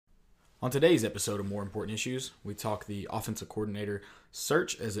On today's episode of More Important Issues, we talk the offensive coordinator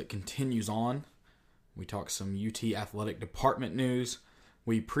search as it continues on. We talk some UT athletic department news.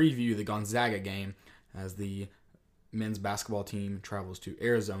 We preview the Gonzaga game as the men's basketball team travels to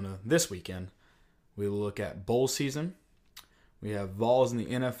Arizona this weekend. We will look at bowl season. We have Vols in the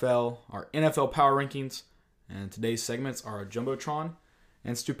NFL, our NFL power rankings, and today's segments are Jumbotron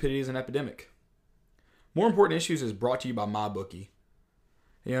and Stupidity is an Epidemic. More Important Issues is brought to you by MyBookie.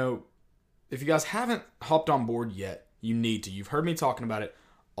 You know, if you guys haven't hopped on board yet, you need to. You've heard me talking about it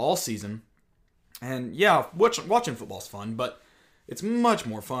all season. And yeah, watching football's fun, but it's much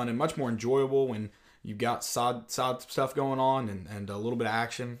more fun and much more enjoyable when you've got side stuff going on and a little bit of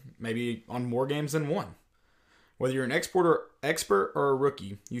action, maybe on more games than one. Whether you're an expert or a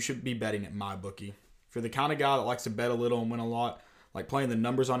rookie, you should be betting at MyBookie. If you're the kind of guy that likes to bet a little and win a lot, like playing the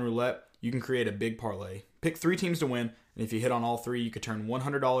numbers on roulette, you can create a big parlay. Pick 3 teams to win, and if you hit on all 3, you could turn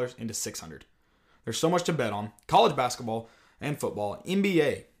 $100 into $600. There's so much to bet on. College basketball and football,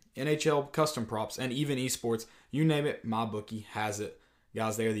 NBA, NHL custom props, and even esports. You name it, MyBookie has it.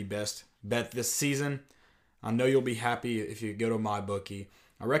 Guys, they are the best bet this season. I know you'll be happy if you go to MyBookie.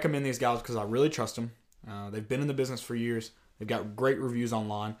 I recommend these guys because I really trust them. They've been in the business for years. They've got great reviews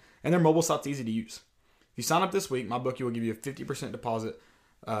online, and their mobile site's easy to use. If you sign up this week, MyBookie will give you a 50% deposit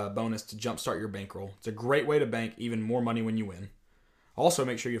bonus to jumpstart your bankroll. It's a great way to bank even more money when you win. Also,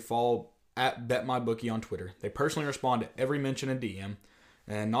 make sure you follow at BetMyBookie on Twitter. They personally respond to every mention and DM,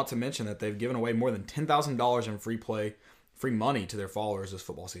 and not to mention that they've given away more than $10,000 in free money to their followers this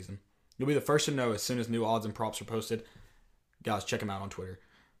football season. You'll be the first to know as soon as new odds and props are posted. Guys, check them out on Twitter.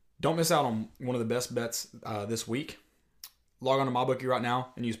 Don't miss out on one of the best bets this week. Log on to MyBookie right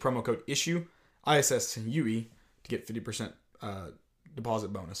now and use promo code ISSUE, ISSUE, to get 50%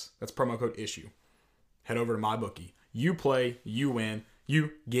 deposit bonus. That's promo code ISSUE. Head over to MyBookie. You play, you win,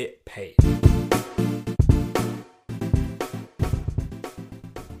 you get paid.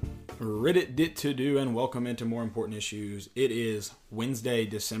 Reddit dit to do, and welcome into More Important Issues. It is Wednesday,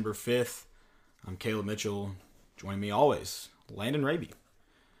 December 5th. I'm Caleb Mitchell. Joining me always, Landon Raby.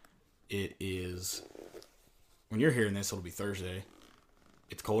 It is, when you're hearing this, it'll be Thursday.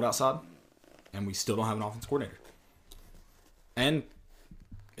 It's cold outside, and we still don't have an offense coordinator. And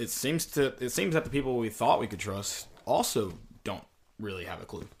it seems that the people we thought we could trust also don't really have a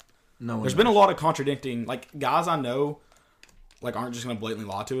clue. There's been a lot of contradicting, guys I know, aren't just going to blatantly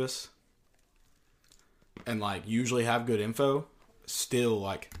lie to us and, usually have good info.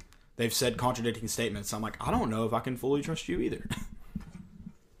 Still, they've said contradicting statements. I'm I don't know if I can fully trust you either.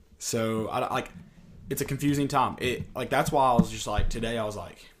 So, it's a confusing time. That's why I was just today I was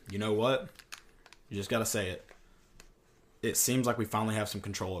you know what? You just got to say it. It seems like we finally have some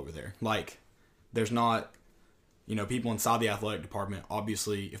control over there. There's not, people inside the athletic department,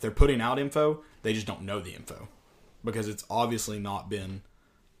 obviously, if they're putting out info, they just don't know the info. Because it's obviously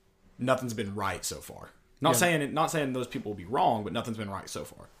nothing's been right so far. Not saying those people will be wrong, but nothing's been right so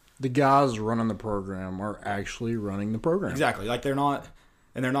far. The guys running the program are actually running the program. Exactly. They're not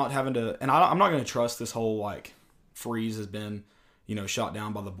having to, and I'm not going to trust this whole, freeze has been, shot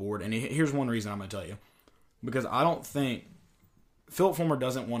down by the board. And here's one reason I'm going to tell you. Because I don't think Philip Fulmer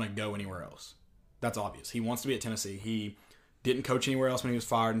doesn't want to go anywhere else. That's obvious. He wants to be at Tennessee. He didn't coach anywhere else when he was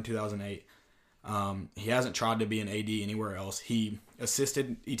fired in 2008. He hasn't tried to be an AD anywhere else. He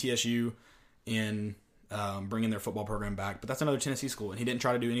assisted ETSU in bringing their football program back, but that's another Tennessee school, and he didn't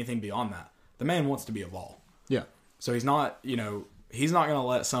try to do anything beyond that. The man wants to be a Vol. Yeah. So he's not going to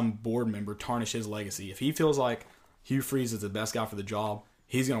let some board member tarnish his legacy. If he feels like Hugh Freeze is the best guy for the job,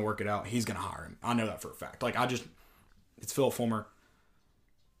 he's going to work it out. He's going to hire him. I know that for a fact. It's Phil Fulmer.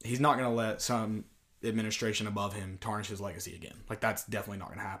 He's not going to let some administration above him tarnish his legacy again. That's definitely not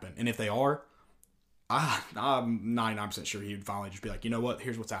going to happen. And if they are, I'm 99% sure he would finally just be you know what?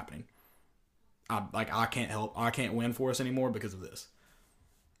 Here's what's happening. I can't win for us anymore because of this.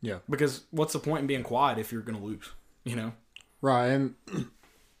 Yeah. Because what's the point in being quiet if you're going to lose? Right. And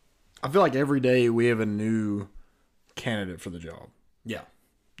I feel like every day we have a new candidate for the job. Yeah.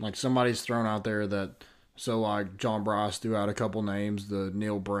 Somebody's thrown out there that, John Bryce threw out a couple names, the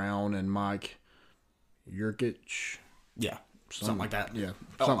Neil Brown and Mike Yurkich. Yeah. Something like that. Yeah.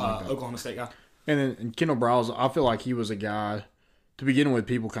 Something like that. Oklahoma State guy. And Kendall Browse, I feel like he was a guy, to begin with,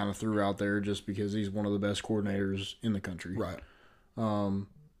 people kind of threw out there just because he's one of the best coordinators in the country. Right.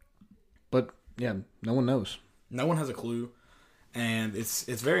 But, yeah, no one knows. No one has a clue. And it's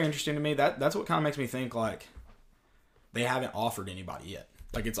very interesting to me. That's what kind of makes me think, they haven't offered anybody yet.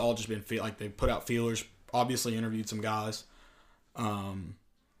 It's all just been, they put out feelers, obviously interviewed some guys. And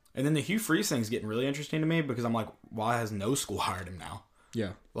then the Hugh Freeze thing's getting really interesting to me because I'm why has no school hired him now?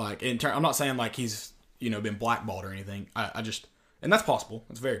 Yeah. Like I'm not saying like he's been blackballed or anything. I just, and that's possible.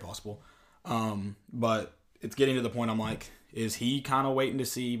 It's very possible. But it's getting to the point I'm like, is he kind of waiting to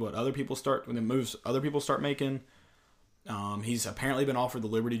see what other people start when the moves other people start making? He's apparently been offered the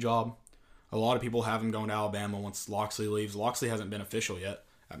Liberty job. A lot of people have him going to Alabama once Loxley leaves. Loxley hasn't been official yet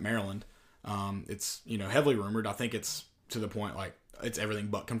at Maryland. It's heavily rumored. I think it's to the point like it's everything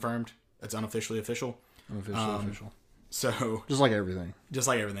but confirmed. It's unofficially official. Official. So just like everything.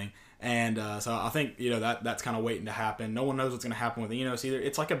 And so I think that's kind of waiting to happen. No one knows what's going to happen with Enos either.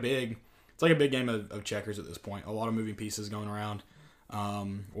 It's like a big game of checkers at this point. A lot of moving pieces going around,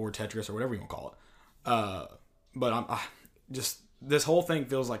 or Tetris or whatever you want to call it. But I just this whole thing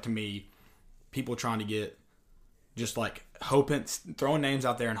feels like to me people trying to get just like throwing names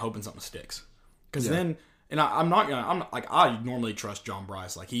out there and hoping something sticks. Because then, and I normally trust John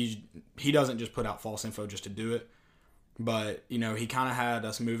Bryce. Like he doesn't just put out false info just to do it. But, he kind of had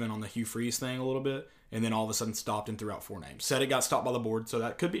us moving on the Hugh Freeze thing a little bit, and then all of a sudden stopped and threw out 4 names. Said it got stopped by the board, so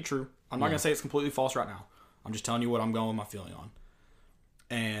that could be true. I'm not going to say it's completely false right now. I'm just telling you what I'm going with my feeling on.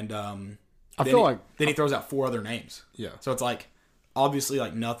 And I feel like then he throws out 4 other names. Yeah. So it's like, obviously,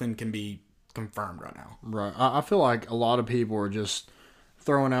 like nothing can be confirmed right now. Right. I feel like a lot of people are just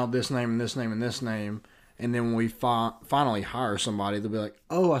throwing out this name and this name and this name, and then when we finally hire somebody, they'll be like,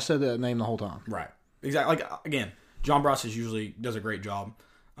 oh, I said that name the whole time. Right. Exactly. Like, again, John Bryce usually does a great job.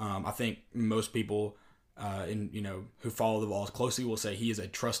 I think most people who follow the Vols closely will say he is a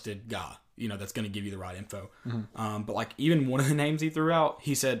trusted guy, that's going to give you the right info. Mm-hmm. But like even one of the names he threw out,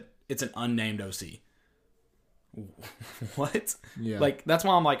 he said it's an unnamed OC. What? Yeah. Like that's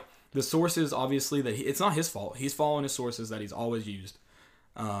why I'm like the sources obviously that it's not his fault. He's following his sources that he's always used.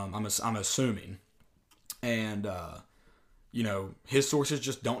 I'm assuming, and his sources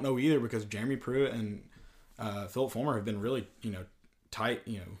just don't know either because Jeremy Pruitt and Philip Fulmer have been really, tight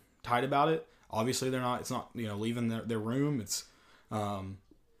about it. Obviously, they're not. It's not, leaving their room. It's,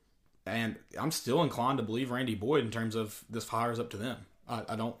 and I'm still inclined to believe Randy Boyd in terms of this hire is up to them.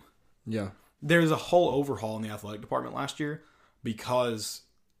 I don't. Yeah. There's a whole overhaul in the athletic department last year because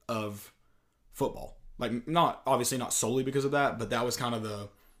of football. Like, not solely because of that, but that was kind of the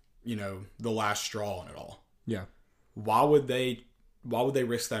last straw on it all. Yeah. Why would they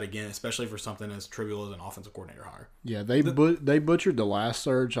risk that again, especially for something as trivial as an offensive coordinator hire? Yeah, they butchered the last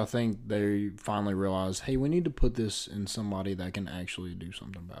search. I think they finally realized, hey, we need to put this in somebody that can actually do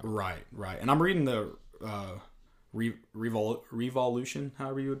something about it. Right. And I'm reading the Revolution,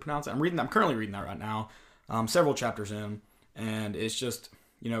 however you would pronounce it. I'm currently reading that right now, several chapters in, and it's just,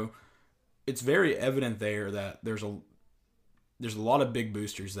 it's very evident there that there's a lot of big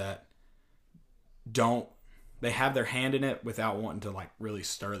boosters that they have their hand in it without wanting to like really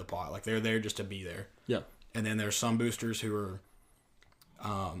stir the pot. Like they're there just to be there. Yeah. And then there's some boosters who are,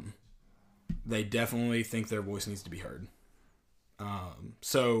 they definitely think their voice needs to be heard.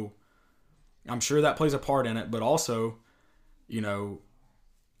 So I'm sure that plays a part in it, but also,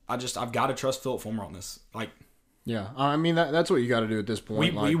 I've got to trust Philip Fulmer on this. Like, yeah, I mean that's what you got to do at this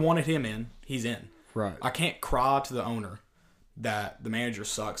point. We wanted him in. He's in. Right. I can't cry to the owner that the manager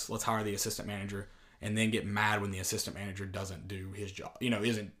sucks. Let's hire the assistant manager, and then get mad when the assistant manager doesn't do his job.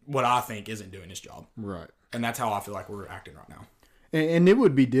 Isn't what I think isn't doing his job. Right. And that's how I feel like we're acting right now. And it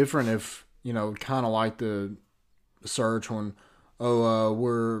would be different if kind of like the search when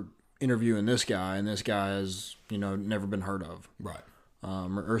we're interviewing this guy and this guy has never been heard of. Right.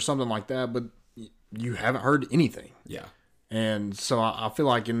 Or something like that, but you haven't heard anything. Yeah. And so I feel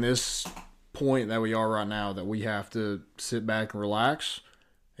like in this point that we are right now that we have to sit back and relax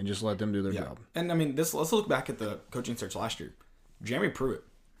and just let them do their job. And I mean, let's look back at the coaching search last year. Jeremy Pruitt,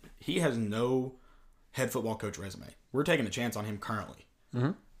 he has no head football coach resume. We're taking a chance on him currently.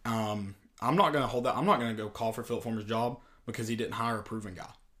 Mm-hmm. I'm not going to hold that. I'm not going to go call for Philip Fulmer's job because he didn't hire a proven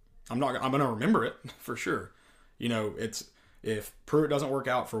guy. I'm going to remember it for sure. It's if Pruitt doesn't work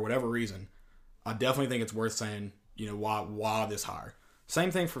out for whatever reason, I definitely think it's worth saying, why this hire.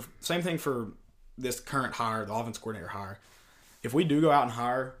 Same thing for this current hire, the offense coordinator hire. If we do go out and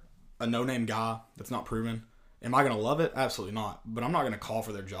hire a no-name guy that's not proven, am I going to love it? Absolutely not. But I'm not going to call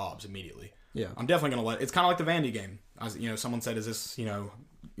for their jobs immediately. Yeah. I'm definitely going to it's kind of like the Vandy game. Someone said, is this,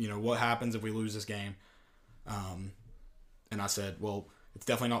 what happens if we lose this game? And I said, well, it's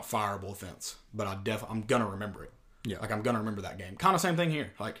definitely not fireable offense, but I'm going to remember it. Yeah. Like, I'm going to remember that game. Kind of same thing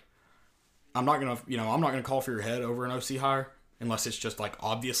here. Like, I'm not going to call for your head over an OC hire unless it's just, like,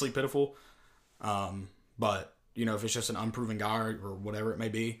 obviously pitiful. But, if it's just an unproven guy or whatever it may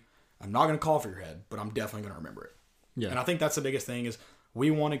be, I'm not going to call for your head, but I'm definitely going to remember it. Yeah. And I think that's the biggest thing is We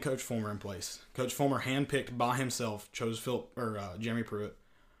wanted Coach Fulmer in place. Coach Fulmer, handpicked by himself, chose Jeremy Pruitt.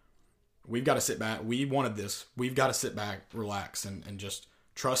 We've got to sit back. We wanted this. We've got to sit back, relax, and just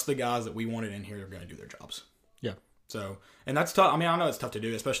trust the guys that we wanted in here are going to do their jobs. Yeah. So, and that's tough. I mean, I know it's tough to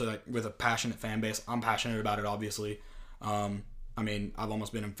do, especially like with a passionate fan base. I'm passionate about it, obviously. I mean, I've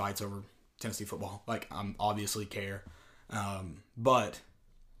almost been in fights over Tennessee football. Like, I'm obviously care. But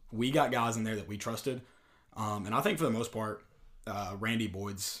we got guys in there that we trusted. And I think for the most part, Randy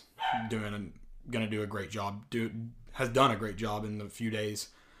Boyd's going to do a great job. Has done a great job in the few days.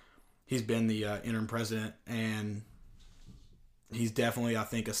 He's been the interim president, and he's definitely, I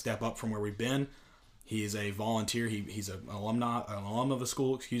think, a step up from where we've been. He's a volunteer. He's an alum of the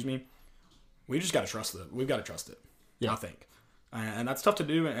school. Excuse me. We just got to trust it. We've got to trust it. Yeah, I think, and that's tough to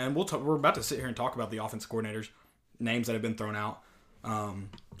do. And we're about to sit here and talk about the offensive coordinators, names that have been thrown out.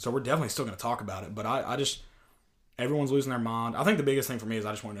 So we're definitely still going to talk about it. But I just, everyone's losing their mind. I think the biggest thing for me is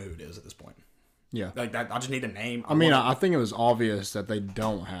I just want to know who it is at this point. Yeah, like that. I just need a name. I think it was obvious that they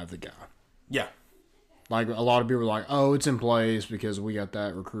don't have the guy. Yeah. Like, a lot of people were like, oh, it's in place because we got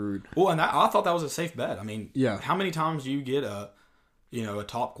that recruit. Well, and I thought that was a safe bet. I mean, yeah. How many times do you get a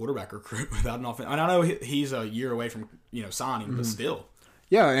top quarterback recruit without an offense? And I know he's a year away from, signing, but still.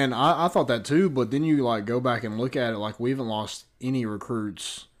 Yeah, and I thought that too, but then you, like, go back and look at it, like, we haven't lost any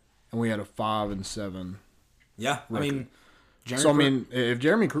recruits, and we had a 5-7. Yeah, record. I mean, if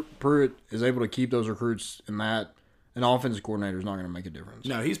Jeremy Pruitt is able to keep those recruits in that, an offensive coordinator is not going to make a difference.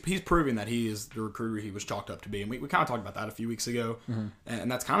 No, he's proving that he is the recruiter he was chalked up to be, and we kind of talked about that a few weeks ago. Mm-hmm.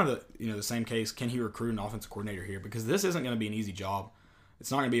 And that's kind of the same case. Can he recruit an offensive coordinator here? Because this isn't going to be an easy job. It's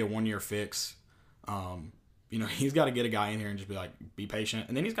not going to be a 1-year fix. He's got to get a guy in here and just be like, be patient.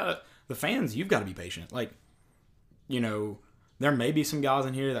 And then the fans, you've got to be patient. Like, there may be some guys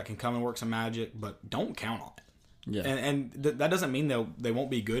in here that can come and work some magic, but don't count on it. Yeah. And that doesn't mean they won't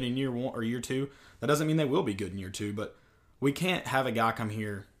be good in year 1 or year 2. That doesn't mean they will be good in year 2, but we can't have a guy come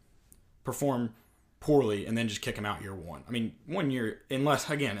here, perform poorly, and then just kick him out year 1. I mean, 1 year, unless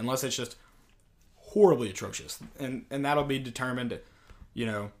it's just horribly atrocious. And that'll be determined,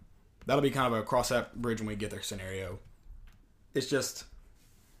 that'll be kind of a cross that bridge when we get there scenario. It's just,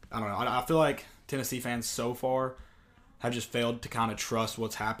 I don't know. I feel like Tennessee fans so far have just failed to kind of trust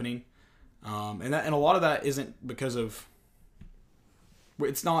what's happening. And a lot of that isn't because of,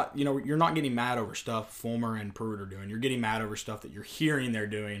 it's not, you're not getting mad over stuff Fulmer and Pruitt are doing. You're getting mad over stuff that you're hearing they're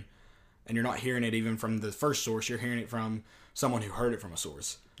doing, and you're not hearing it even from the first source. You're hearing it from someone who heard it from a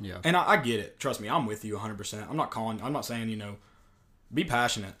source. Yeah. And I get it. Trust me, I'm with you 100%. I'm not saying, be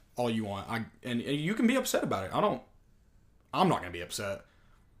passionate all you want. And you can be upset about it. I'm not going to be upset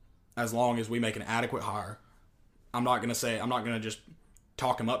as long as we make an adequate hire. I'm not going to just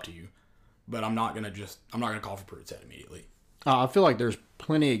talk him up to you, but I'm not going to call for Pruitt's head immediately. I feel like there's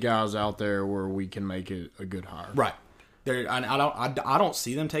plenty of guys out there where we can make it a good hire. Right. I don't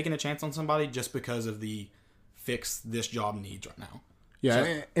see them taking a chance on somebody just because of the fix this job needs right now.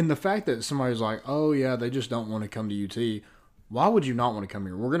 Yeah, and the fact that somebody's like, oh, yeah, they just don't want to come to UT. Why would you not want to come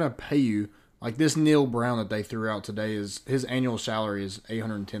here? We're going to pay you. Like, this Neil Brown that they threw out today, his annual salary is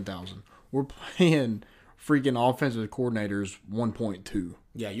 $810,000. We're paying freaking offensive coordinators 1.2.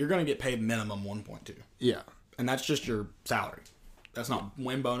 Yeah, you're going to get paid minimum 1.2. Yeah. And that's just your salary. That's not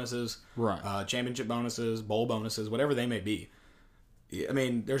win bonuses, right? Championship bonuses, bowl bonuses, whatever they may be. I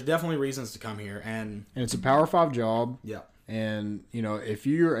mean, there's definitely reasons to come here, and it's a Power 5 job. Yeah. And if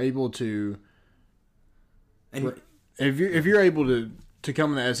you're able to, if you're able to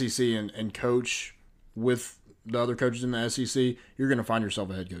come in the SEC and coach with the other coaches in the SEC, you're going to find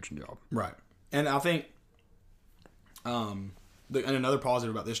yourself a head coaching job. Right. And I think, and another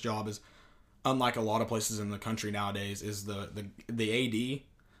positive about this job is, unlike a lot of places in the country nowadays, is the AD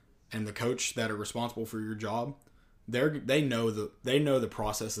and the coach that are responsible for your job. They know the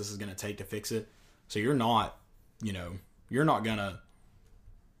process this is going to take to fix it. So you're not gonna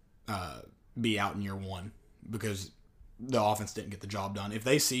be out in year 1 because the offense didn't get the job done. If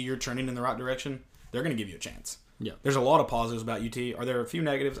they see you're turning in the right direction, they're going to give you a chance. Yeah. There's a lot of positives about UT. Are there a few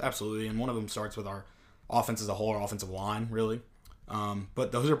negatives? Absolutely. And one of them starts with our offense as a whole, our offensive line, really.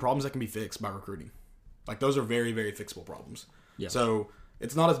 But those are problems that can be fixed by recruiting. Like, those are very, very fixable problems. Yeah. So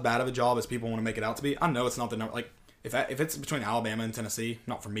it's not as bad of a job as people want to make it out to be. I know it's not the number. Like, if it's between Alabama and Tennessee,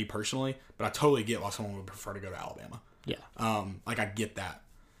 not for me personally, but I totally get why someone would prefer to go to Alabama. Yeah. I get that.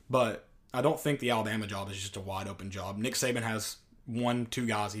 But I don't think the Alabama job is just a wide open job. Nick Saban has 1-2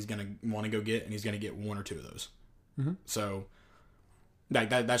 guys he's going to want to go get, and he's going to get 1 or 2 of those. Mm-hmm. So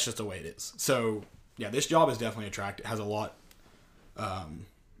that's just the way it is. So, yeah, this job is definitely attractive. It has a lot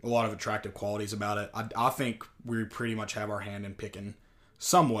of attractive qualities about it. I think we pretty much have our hand in picking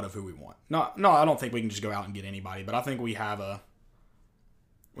somewhat of who we want. No, I don't think we can just go out and get anybody, but I think we have a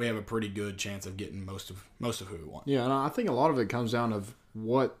pretty good chance of getting most of who we want. Yeah, and I think a lot of it comes down to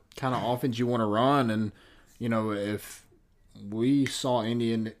what kind of offense you want to run, and if we saw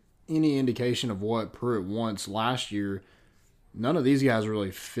any indication of what Pruitt wants last year, none of these guys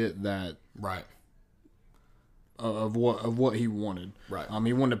really fit that right of what he wanted. Right.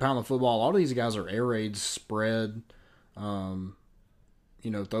 He wanted to pound the football. A lot of these guys are air raids, spread, throw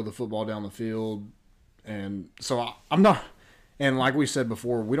the football down the field, and so I'm not. And like we said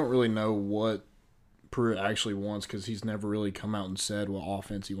before, we don't really know what Pruitt actually wants because he's never really come out and said what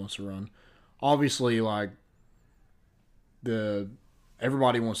offense he wants to run. Obviously,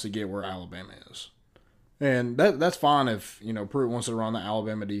 everybody wants to get where Alabama is. And that's fine if, Pruitt wants to run the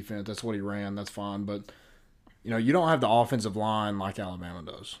Alabama defense. That's what he ran. That's fine. But, you don't have the offensive line like Alabama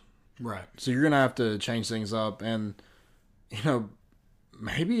does. Right. So you're going to have to change things up. And,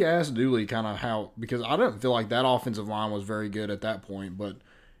 maybe ask Dooley kind of how – because I didn't feel like that offensive line was very good at that point. But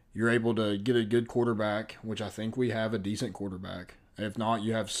you're able to get a good quarterback, which I think we have a decent quarterback. If not,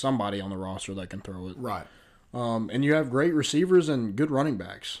 you have somebody on the roster that can throw it. Right. And you have great receivers and good running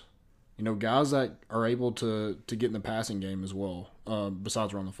backs. Guys that are able to get in the passing game as well,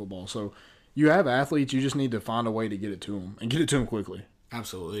 besides run the football. So you have athletes. You just need to find a way to get it to them and get it to them quickly.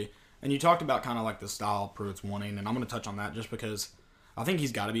 Absolutely. And you talked about kind of like the style Pruitt's wanting, and I'm going to touch on that just because I think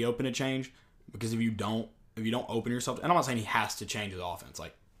he's got to be open to change. Because if you don't open yourself, and I'm not saying he has to change his offense,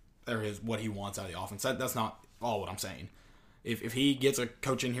 there is what he wants out of the offense. That's not all what I'm saying. If he gets a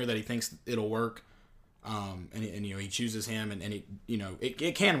coach in here that he thinks it'll work, and he chooses him, and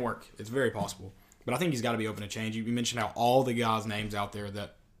it can work. It's very possible. But I think he's got to be open to change. You mentioned how all the guys' names out there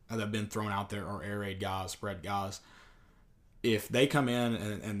that have been thrown out there are air raid guys, spread guys. If they come in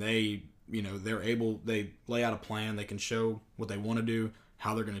and they they lay out a plan, they can show what they want to do,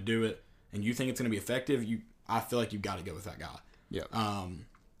 how they're going to do it, and you think it's going to be effective, I feel like you've got to go with that guy. Yeah.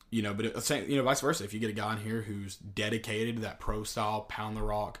 But vice versa. If you get a guy in here who's dedicated to that pro style, pound the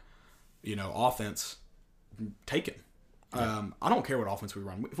rock, offense, take it. I don't care what offense we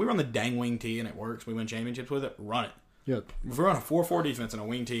run. If we run the dang wing T and it works, we win championships with it, run it. Yeah. If we run a 4-4 defense and a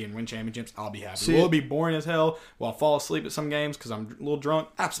wing T and win championships, I'll be happy. Will it be boring as hell? Will I fall asleep at some games because I'm a little drunk?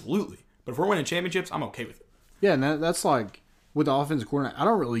 Absolutely. But if we're winning championships, I'm okay with it. Yeah, and that's like with the offensive coordinator, I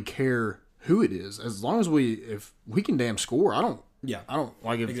don't really care who it is. As long as if we can damn score, I don't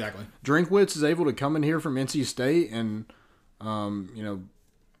like if exactly. Drinkwitz is able to come in here from NC State and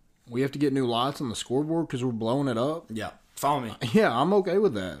we have to get new lights on the scoreboard because we're blowing it up. Yeah. Follow me. Yeah, I'm okay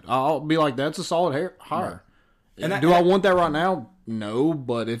with that. I'll be like, that's a solid hire. Right. Do I want that right now? No,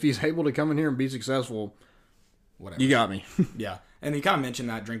 but if he's able to come in here and be successful, whatever. You got me. Yeah. And you kind of mentioned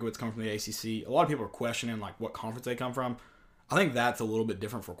that Drinkwitz coming from the ACC. A lot of people are questioning what conference they come from. I think that's a little bit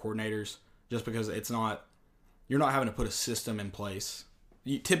different for coordinators just because you're not having to put a system in place.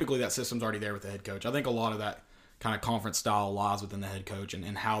 Typically that system's already there with the head coach. I think a lot of that kind of conference style lies within the head coach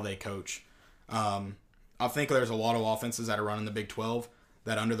and how they coach. I think there's a lot of offenses that are running the Big 12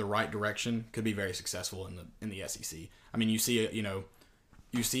 that under the right direction could be very successful in the SEC. I mean, you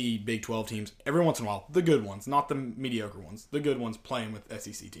see Big 12 teams every once in a while, the good ones, not the mediocre ones, the good ones playing with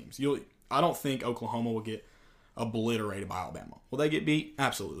SEC teams. I don't think Oklahoma will get obliterated by Alabama. Will they get beat?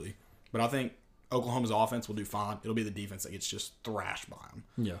 Absolutely. But I think Oklahoma's offense will do fine. It'll be the defense that gets just thrashed by them.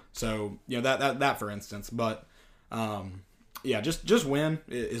 Yeah. So, that for instance. But, just win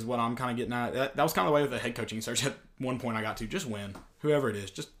is what I'm kind of getting at. That was kind of the way with the head coaching search at one point I got to. Just win. Whoever it is,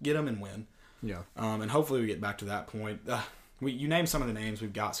 just get them and win. Yeah. And hopefully we get back to that point. You name some of the names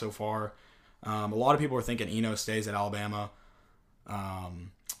we've got so far. A lot of people are thinking Eno stays at Alabama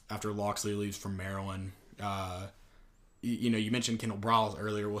after Loxley leaves from Maryland. You mentioned Kendall Briles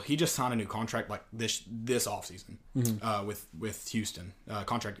earlier. Well, he just signed a new contract this offseason with Houston,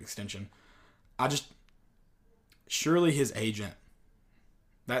 contract extension. Surely his agent,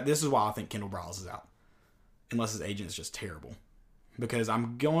 this is why I think Kendall Briles is out, unless his agent is just terrible. Because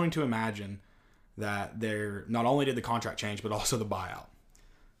I'm going to imagine that they're not only did the contract change, but also the buyout.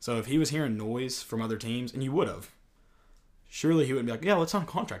 So if he was hearing noise from other teams, and you would have, surely he wouldn't be like, yeah, let's sign a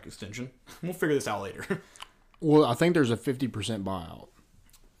contract extension. We'll figure this out later. Well, I think there's a 50% buyout.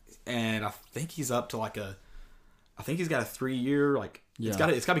 And I think he's up to I think he's got a 3-year, it's got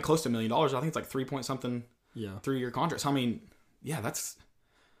to be close to $1 million. I think it's 3 point something, 3-year contract. So, I mean, yeah,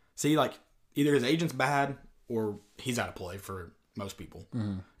 either his agent's bad or he's out of play for most people,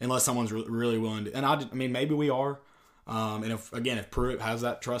 unless someone's really willing to. And I mean, maybe we are. And if Pruitt has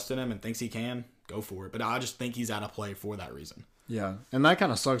that trust in him and thinks he can, go for it. But I just think he's out of play for that reason. Yeah, and that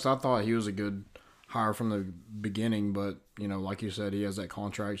kind of sucks. I thought he was a good hire from the beginning, but like you said, he has that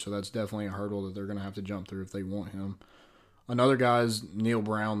contract, so that's definitely a hurdle that they're going to have to jump through if they want him. Another guy is Neil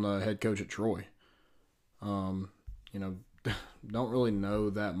Brown, the head coach at Troy. Don't really know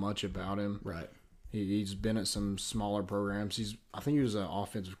that much about him. Right. He's been at some smaller programs. I think he was an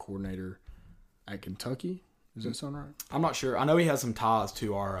offensive coordinator at Kentucky. Does that sound right? I'm not sure. I know he has some ties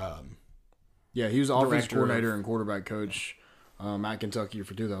to our. Yeah, he was offensive Director coordinator and quarterback coach at Kentucky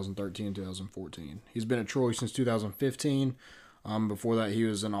for 2013 and 2014. He's been at Troy since 2015. Before that, he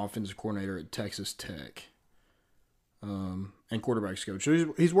was an offensive coordinator at Texas Tech and quarterbacks coach.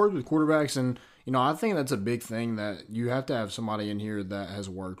 So he's worked with quarterbacks, and I think that's a big thing, that you have to have somebody in here that has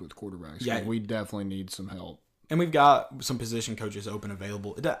worked with quarterbacks. Yeah. We definitely need some help. And we've got some position coaches open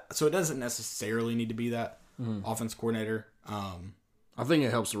available. So it doesn't necessarily need to be that offense coordinator. I think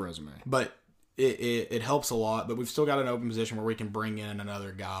it helps the resume. But it helps a lot. But we've still got an open position where we can bring in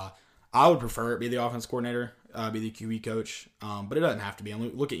another guy. I would prefer it be the offense coordinator, be the QB coach. But it doesn't have to be.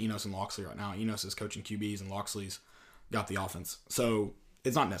 And look at Enos and Loxley right now. Enos is coaching QBs and Loxley's got the offense. So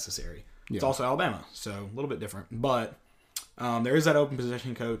it's not necessary. Yeah. It's also Alabama, so a little bit different. But there is that open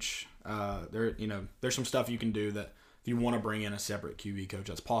position coach. There's some stuff you can do that if you want to bring in a separate QB coach,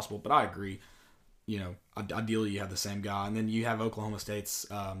 that's possible. But I agree. Ideally you have the same guy, and then you have Oklahoma State's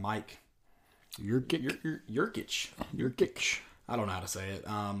Mike Yurcich. I don't know how to say it.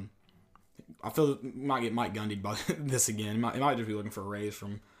 I feel that we might get Mike Gundy by this again. He might just be looking for a raise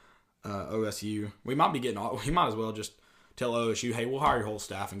from OSU. We might as well just tell OSU, hey, we'll hire your whole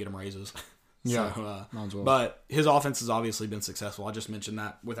staff and get them raises. Yeah, might as well. But his offense has obviously been successful. I just mentioned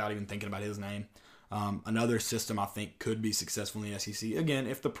that without even thinking about his name. Another system I think could be successful in the SEC, again,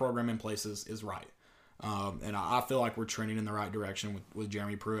 if the program in place is right. And I feel like we're trending in the right direction with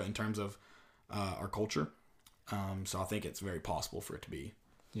Jeremy Pruitt in terms of our culture. So I think it's very possible for it to be.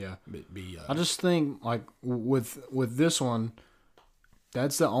 Yeah. I just think, like, with this one,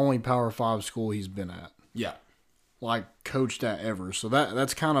 that's the only Power 5 school he's been at. Yeah. Like, coached at ever. So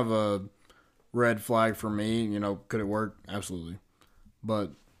that's kind of a red flag for me. Could it work? Absolutely.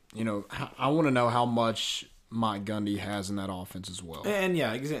 But, I want to know how much Mike Gundy has in that offense as well. And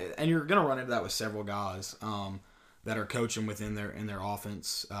yeah, and you're going to run into that with several guys that are coaching within their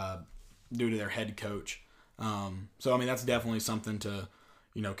offense due to their head coach. So, I mean, that's definitely something to,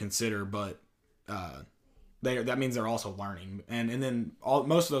 consider, but that means they're also learning. And then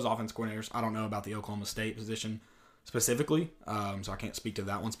most of those offense coordinators, I don't know about the Oklahoma State position specifically, so I can't speak to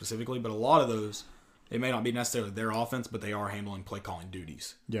that one specifically, but a lot of those, it may not be necessarily their offense, but they are handling play calling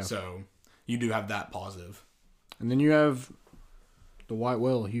duties. Yeah. So you do have that positive. And then you have the white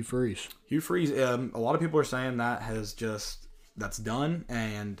whale, Hugh Freeze. Hugh Freeze, a lot of people are saying that's done,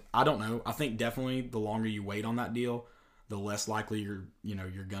 and I don't know. I think definitely the longer you wait on that deal, the less likely you're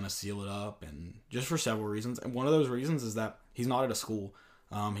gonna seal it up, and just for several reasons. And one of those reasons is that he's not at a school.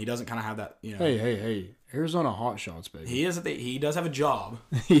 He doesn't kind of have that. Hey! Arizona hot shots, baby. He does have a job.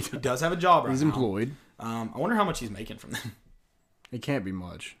 He does have a job right now. He's employed. I wonder how much he's making from them. It can't be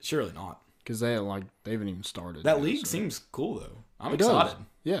much. Surely not. Because they haven't even started. That league seems cool though. I'm excited.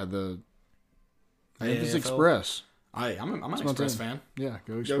 Yeah, the Memphis Express. I'm an Express fan. Yeah,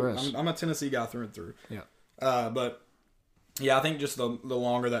 go Express. I'm a Tennessee guy through and through. Yeah. But yeah, I think just the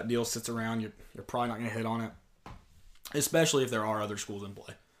longer that deal sits around, you're probably not going to hit on it, especially if there are other schools in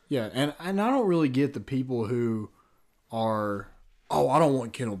play. Yeah, and I don't really get the people who are, I don't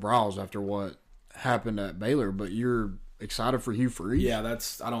want Kendall Briles after what happened at Baylor, but you're excited for Hugh Freeze? Yeah, I'm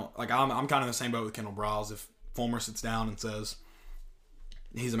kind of in the same boat with Kendall Briles. If Fulmer sits down and says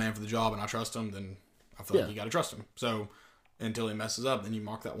he's a man for the job and I trust him, then I feel like you got to trust him. So until he messes up, then you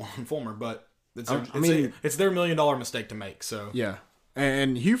mark that one on Fulmer. But it's their $1 million mistake to make. So yeah,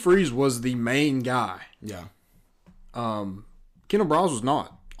 and Hugh Freeze was the main guy. Yeah. Kendall Briles was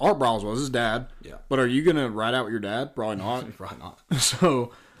not. Art Briles was his dad. Yeah. But are you gonna ride out with your dad? Probably not. Probably not.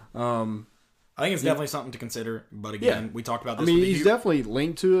 So, I think it's definitely something to consider. But again, we talked about this. I mean, he's definitely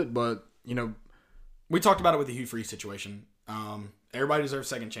linked to it, but we talked about it with the Hugh Freeze situation. Everybody deserves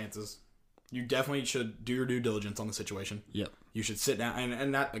second chances. You definitely should do your due diligence on the situation. Yep. You should sit down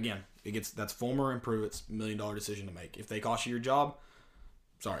and that again, that's Fulmer and Pruitt's $1 million decision to make. If they cost you your job,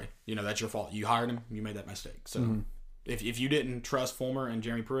 sorry, that's your fault. You hired him, you made that mistake. So if you didn't trust Fulmer and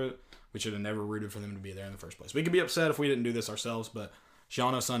Jeremy Pruitt, we should have never rooted for them to be there in the first place. We could be upset if we didn't do this ourselves, but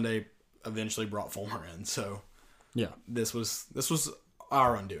Shiano Sunday eventually brought Fulmer in. So yeah, this was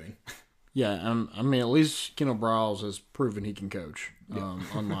our undoing. Yeah, I mean, at least Kendall Briles has proven he can coach,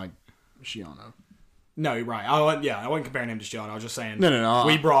 unlike Shiano. No, you're right. I wasn't comparing him to Shiano. I was just saying. No.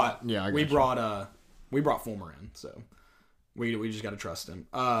 We brought Fulmer in, so we just got to trust him.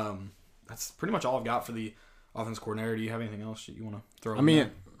 that's pretty much all I've got for the offense coordinator. Do you have anything else that you want to throw? I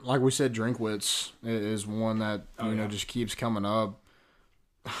mean, like we said, Drinkwitz is one that yeah. just keeps coming up.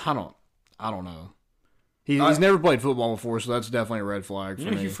 I don't know. He's never played football before, so that's definitely a red flag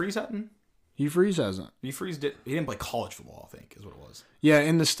for me. Hugh Freeze hadn't? Hugh Freeze hasn't. Hugh Freeze he didn't play college football, I think, is what it was. Yeah,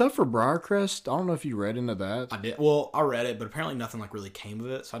 and the stuff for Briarcrest, I don't know if you read into that. I did. Well, I read it, but apparently nothing like really came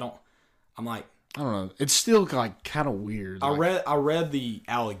of it. So I'm like, I don't know. It's still like kind of weird. I read the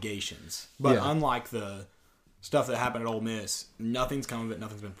allegations, but unlike the stuff that happened at Ole Miss, nothing's come of it.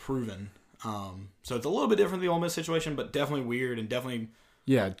 Nothing's been proven. So it's a little bit different than the Ole Miss situation, but definitely weird and definitely.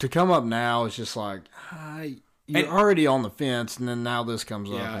 Yeah, to come up now, it's just like you're already on the fence, and then now this comes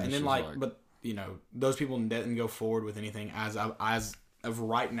up. Yeah, and then but those people didn't go forward with anything as of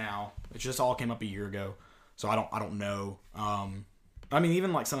right now. It just all came up a year ago, so I don't know. I mean,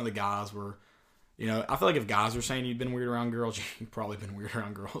 even like some of the guys were, I feel like if guys were saying you've been weird around girls, you've probably been weird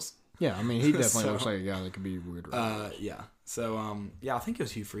around girls. Yeah, I mean, he definitely looks like a guy that could be weird around. Yeah. So I think it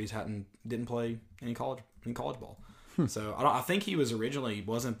was Hugh Freeze didn't play any college ball. So I think he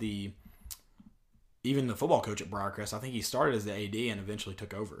wasn't even the football coach at Briarcrest. I think he started as the AD and eventually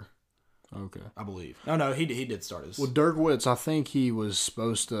took over. Okay. I believe. No, he did start as. Well, Dirkwitz, I think he was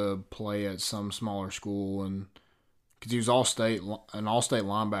supposed to play at some smaller school, and because he was an all-state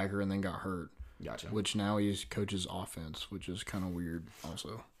linebacker and then got hurt. Gotcha. Which now he coaches offense, which is kind of weird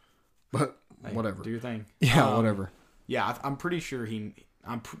also. But whatever. Do your thing. Yeah, whatever. Yeah, I'm pretty sure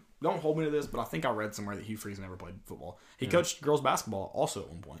don't hold me to this, but I think I read somewhere that Hugh Freeze never played football. He coached girls basketball also at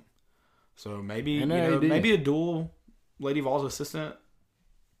one point. So maybe maybe a dual Lady Vols assistant,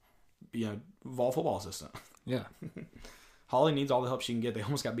 Vol football assistant. Yeah. Holly needs all the help she can get. They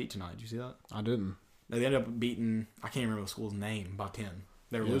almost got beat tonight. Did you see that? I didn't. They ended up beating, I can't remember the school's name, by 10.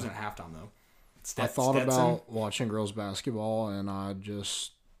 They were losing at halftime, though. I thought about watching girls basketball, and I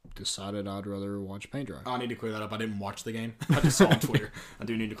just decided I'd rather watch paint dry. I need to clear that up. I didn't watch the game. I just saw on Twitter. I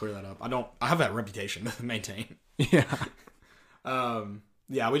do need to clear that up. I have that reputation to maintain. Yeah.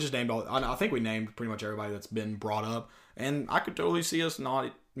 Yeah, we just named I think we named pretty much everybody that's been brought up. And I could totally see us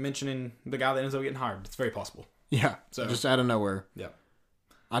not mentioning the guy that ends up getting hired. It's very possible. Yeah. So just out of nowhere. Yeah.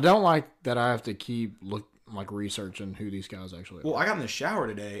 I don't like that I have to keep researching who these guys actually are. Well, I got in the shower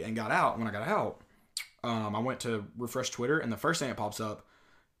today and got out. When I got out, I went to refresh Twitter, and the first thing that pops up,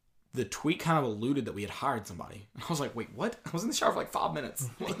 the tweet kind of alluded that we had hired somebody. And I was like, wait, what? I was in the shower for like 5 minutes.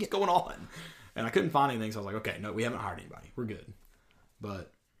 What's going on? And I couldn't find anything, so I was like, okay, no, we haven't hired anybody. We're good.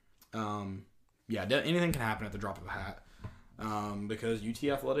 But, anything can happen at the drop of a hat because UT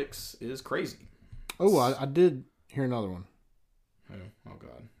Athletics is crazy. Oh, I did hear another one. Oh,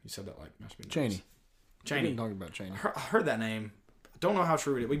 God. You said that like must be nice. Cheney. Cheney. We've been talking about Cheney. I heard that name. Don't know how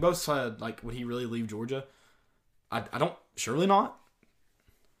true it is. We both said, would he really leave Georgia? I don't. Surely not.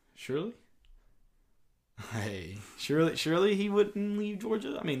 Surely? Hey. Surely he wouldn't leave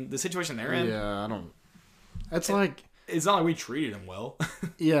Georgia? I mean, the situation they're in. Yeah, I don't. It's it's not like we treated him well.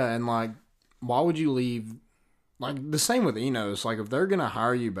 Yeah, and why would you leave? The same with Enos. If they're going to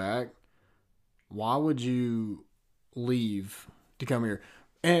hire you back, why would you leave to come here?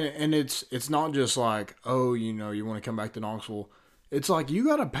 And it's not just you want to come back to Knoxville. It's you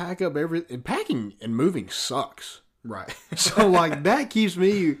got to pack up everything. Packing and moving sucks. Right. So that keeps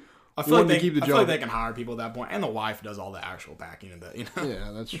me. I feel like I feel like they can hire people at that point, and the wife does all the actual packing and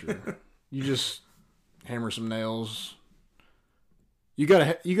Yeah, that's true. You just hammer some nails. You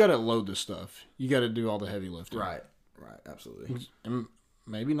gotta load the stuff. You gotta do all the heavy lifting. Right, absolutely. And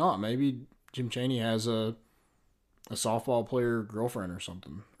maybe not. Maybe Jim Chaney has a softball player girlfriend or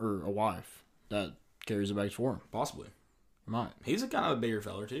something, or a wife that carries the bags for him. Possibly. Might. He's a kind of a bigger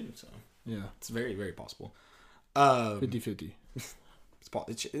feller too, so yeah, it's very, very possible. 50-50.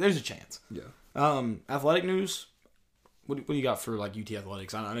 There's a chance. Yeah. Athletic news. What do you got for UT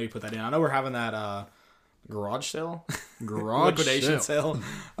Athletics? I know you put that in. I know we're having that garage sale, liquidation sale.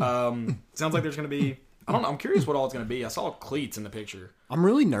 Sounds like there's going to be. I don't know. I'm curious what all it's going to be. I saw cleats in the picture. I'm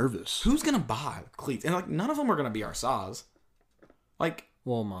really nervous. Who's going to buy cleats? And none of them are going to be our size.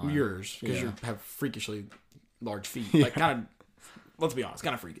 Yours, because you have freakishly large feet. Let's be honest,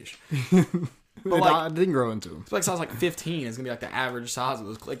 kind of freakish. But I didn't grow into them. It's size 15 is gonna be the average size of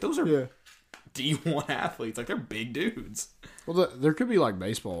those. Those are D1 athletes. They're big dudes. Well, there could be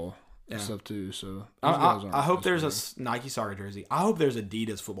baseball and stuff too. So I hope there's a Nike soccer jersey. I hope there's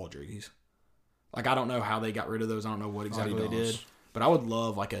Adidas football jerseys. I don't know how they got rid of those. I don't know what exactly they did. But I would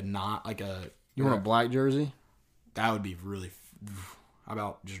love You want a black jersey? That would be really. How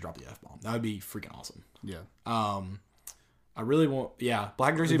about just drop the F-bomb? That would be freaking awesome. Yeah. I really want,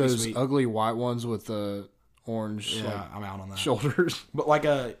 black jersey would be those sweet. ugly white ones with the orange. I'm out on that. Shoulders, but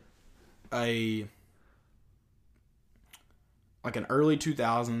an early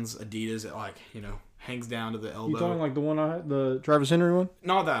 2000s Adidas that hangs down to the elbow. You talking like the one I had, the Travis Henry one,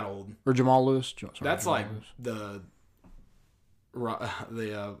 Not that old. or Jamal Lewis? Sorry, That's Jamal like Lewis.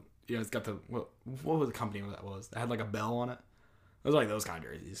 it's got the what was the company that was? That had like a bell on it. It was like those kind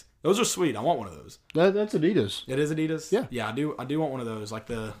of jerseys. Those are sweet. I want one of those. That's Adidas. It is Adidas. Yeah. Yeah, I do want one of those. Like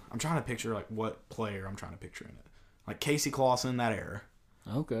I'm trying to picture like what player I'm trying to picture in it. Like Casey Clausen, that era.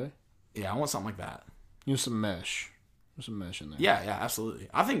 Okay. Yeah, I want something like that. Use some mesh. There's some mesh in there. Yeah, absolutely.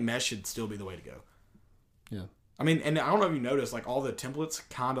 I think mesh should still be the way to go. Yeah. I mean, and I don't know if you noticed, like all the templates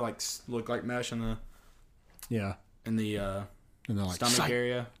kind of like look like mesh in the Yeah. in the And they're like, stomach "Psych."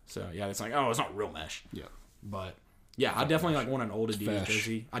 area. So yeah, it's like, oh, it's not real mesh. Yeah. But yeah, I definitely like want an old Adidas Fesh.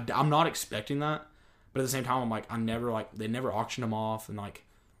 jersey. I'm not expecting that, but at the same time, I'm like, they never auctioned them off, and like,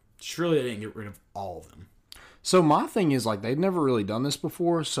 surely they didn't get rid of all of them. So my thing is like they've never really done this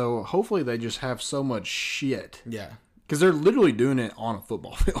before, so hopefully they just have so much shit Yeah, because they're literally doing it on a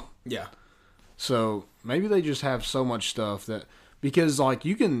football field. yeah, So maybe they just have so much stuff that because like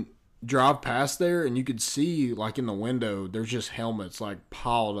you can drive past there and you could see like in the window there's just helmets like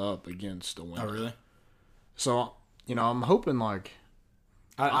piled up against the window. Oh really? So I'm hoping like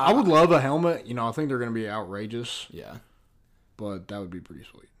I would love a helmet. I think they're going to be outrageous, Yeah. but that would be pretty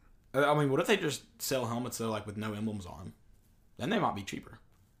sweet. I mean, what if they just sell helmets though, like with no emblems on them? Then they might be cheaper.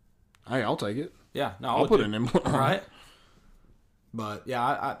 Hey, I'll take it. Yeah, no, I'll put an emblem on. right. But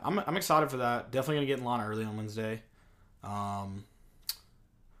yeah, I'm excited for that. Definitely gonna get in line early on Wednesday. I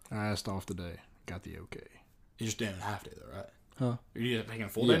asked off today. Got the okay. You just didn't have to though, right? Huh? Are you taking a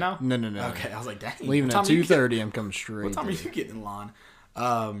full day now? No. Okay, I was like, dang. Leaving what at time are you 2:30. I'm coming straight. What time are there. you getting in line?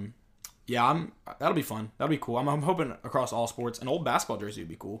 Yeah, that'll be fun. That'll be cool. I'm hoping across all sports. An old basketball jersey would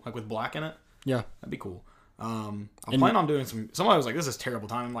be cool, like with black in it. Yeah. That'd be cool. I'm planning on doing some. Somebody was like, "This is terrible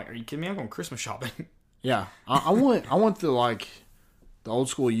time." I'm like, "Are you kidding me? I'm going Christmas shopping." Yeah. I want the old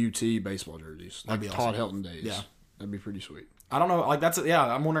school UT baseball jerseys, like That'd be Todd awesome. Helton days. Yeah. That'd be pretty sweet. I don't know. Like that's yeah.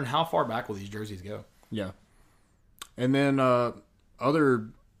 I'm wondering how far back will these jerseys go? Yeah. And then other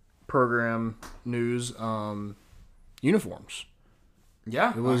program news, uniforms.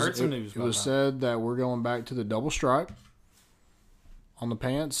 Yeah, It was I heard some news. It About was that. said that we're going back to the double stripe on the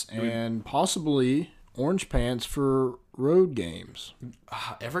pants and possibly orange pants for road games.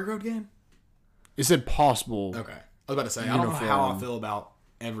 Every road game. It said possible Okay, I was about to say I don't know how I Uniform. feel about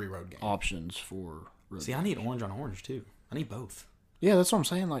every road game. options for road. See, I need orange on orange too. I need both. Yeah, that's what I'm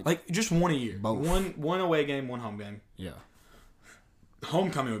saying. Like Just one a year. Both. One away game, one home game. yeah,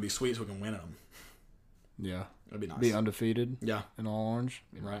 Homecoming would be sweet so we can win them. yeah. That'd be nice. Be undefeated Yeah. in all orange.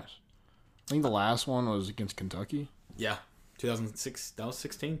 Be Right. nice. I think the last one was against Kentucky. Yeah. 2006. That was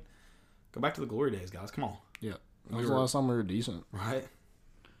 16. Go back to the glory days, guys. Come on. Yeah, that was the last time we were decent. Right.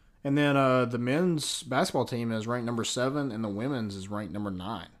 And then the men's basketball team is ranked number 7, and the women's is ranked number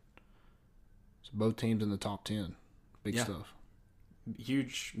 9. So both teams in the top 10. Big Yeah. stuff.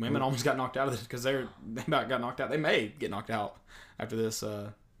 Huge. Women almost got knocked out of this because they about got knocked out. They may get knocked out after this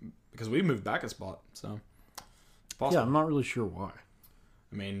because we moved back a spot. So it's possible. Yeah, I'm not really sure why.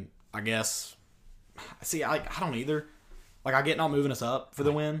 I mean, I guess. See, I don't either. Like, I get not moving us up for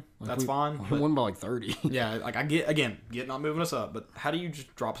the win. That's fine. We But won by like 30. yeah, like I get not moving us up. But how do you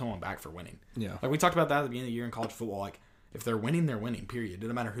just drop someone back for winning? Yeah. Like we talked about that at the beginning of the year in college football. Like if they're winning, they're winning. Period.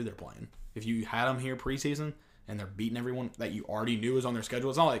 Doesn't matter who they're playing. If you had them here preseason and they're beating everyone that you already knew was on their schedule,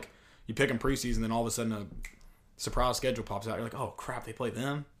 it's not like you pick them preseason and then all of a sudden a surprise schedule pops out. You're like, oh crap, they played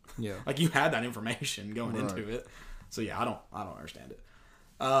them. Yeah. Like you had that information going into it. So yeah, I don't understand it.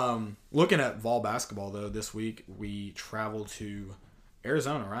 Looking at Vol basketball though, this week we travel to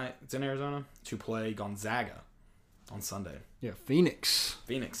Arizona, right? It's in Arizona to play Gonzaga on Sunday. Yeah, Phoenix.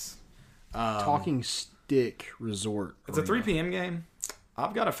 Phoenix. Talking Stick Resort. It's a 3 p.m. game.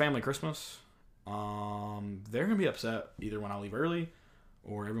 I've got a family Christmas. They're gonna be upset either when I leave early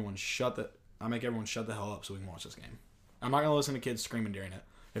or I make everyone shut the hell up so we can watch this game. I'm not gonna listen to kids screaming during it.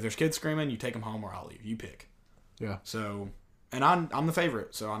 If there's kids screaming, you take them home or I'll leave. You pick. Yeah. So, and I'm the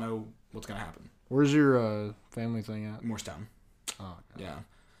favorite, so I know what's gonna happen. Where's your family thing at? Morristown. Oh, okay. Yeah.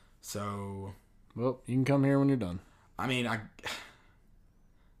 So, Well, you can come here when you're done. I mean,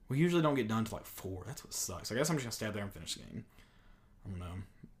 we usually don't get done till like 4. That's what sucks. I guess I'm just gonna stay up there and finish the game. I don't know.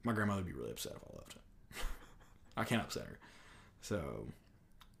 My grandmother would be really upset if I left. I can't upset her, so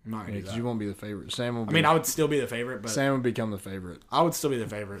I'm not gonna do that. You won't be the favorite. Sam will. I would still be the favorite, but Sam would become the favorite. I would still be the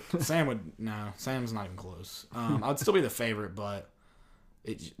favorite. Sam's not even close. I would still be the favorite, but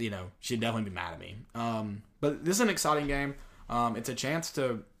she'd definitely be mad at me. But this is an exciting game. It's a chance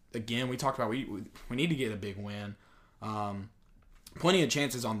to, again, we talked about we need to get a big win. Plenty of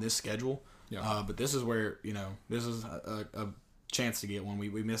chances on this schedule Yeah. But this is where, this is a chance to get one.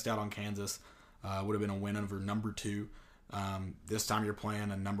 We missed out on Kansas. Would have been a win over number 2. This time you're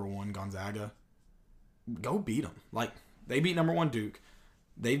playing a number 1 Gonzaga. Go beat them. Like, they beat number 1 Duke.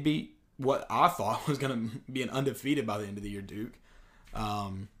 They beat what I thought was going to be an undefeated by the end of the year Duke.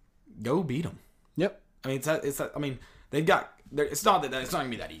 Go beat them. Yep. I mean, I mean, they've got. It's not gonna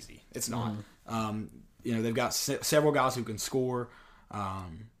be that easy. It's not. They've got several guys who can score.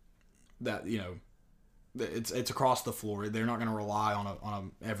 It's across the floor. They're not gonna rely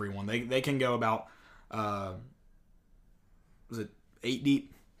on everyone. They can go about. Was it 8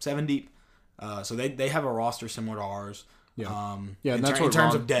 deep, 7 deep? So they have a roster similar to ours. Yeah. In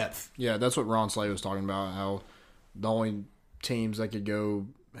terms of depth. Yeah, that's what Ron Slay was talking about. How the only teams that could go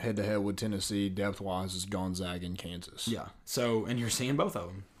head to head with Tennessee depth wise is Gonzaga and Kansas. Yeah. So, and you're seeing both of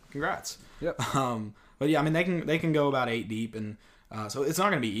them. Congrats. Yep. But yeah, I mean they can go about 8 deep, and so it's not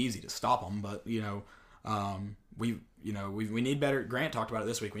going to be easy to stop them. But we need better. Grant talked about it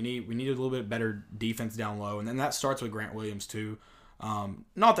this week. We need a little bit better defense down low, and then that starts with Grant Williams too.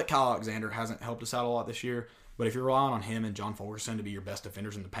 Not that Kyle Alexander hasn't helped us out a lot this year, but if you're relying on him and John Fulkerson to be your best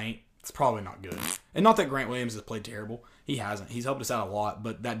defenders in the paint, it's probably not good. And not that Grant Williams has played terrible. He hasn't. He's helped us out a lot,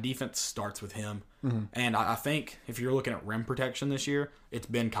 but that defense starts with him. Mm-hmm. And I think if you're looking at rim protection this year, it's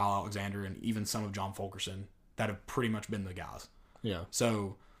been Kyle Alexander and even some of John Fulkerson that have pretty much been the guys. Yeah.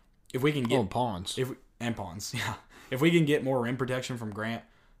 So if we can get... Pons. And Pons, yeah. If we can get more rim protection from Grant,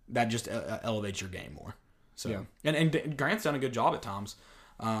 that just elevates your game more. So yeah. And Grant's done a good job at times.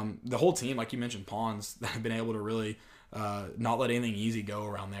 The whole team, like you mentioned, Pons, that have been able to really... not let anything easy go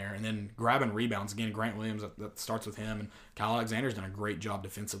around there, and then grabbing rebounds. Again, Grant Williams, that starts with him, and Kyle Alexander's done a great job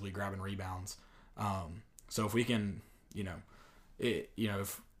defensively grabbing rebounds. So if we can, if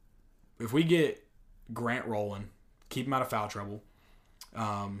we get Grant rolling, keep him out of foul trouble.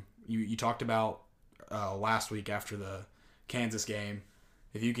 You talked about last week after the Kansas game,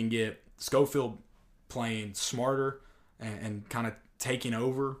 if you can get Schofield playing smarter and kind of taking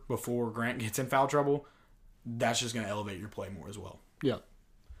over before Grant gets in foul trouble, that's just going to elevate your play more as well. Yeah.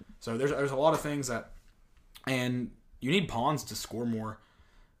 So there's a lot of things and you need Pons to score more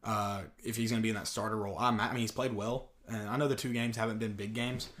if he's going to be in that starter role. I mean, he's played well, and I know the 2 games haven't been big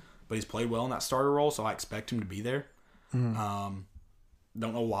games, but he's played well in that starter role, so I expect him to be there. Mm-hmm.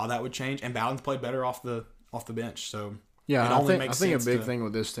 Don't know why that would change. And Bowden's played better off the bench, so yeah. I think a big thing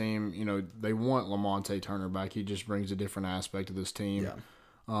with this team, they want Lamonte Turner back. He just brings a different aspect to this team. Yeah.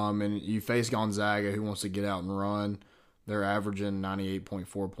 And you face Gonzaga, who wants to get out and run. They're averaging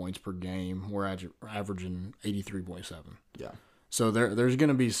 98.4 points per game. We're averaging 83.7. Yeah. So there's going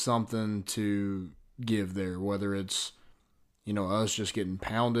to be something to give there, whether it's, us just getting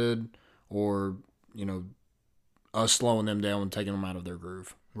pounded or, us slowing them down and taking them out of their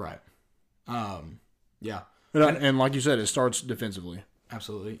groove. Right. Yeah. And like you said, it starts defensively.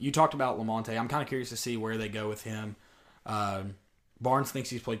 Absolutely. You talked about Lamonte. I'm kind of curious to see where they go with him. Barnes thinks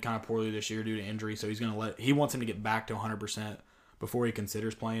he's played kind of poorly this year due to injury, so he wants him to get back to 100% before he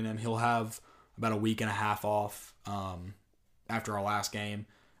considers playing him. He'll have about a week and a half off after our last game,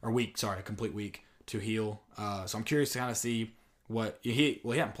 a complete week to heal. So I'm curious to kind of see what he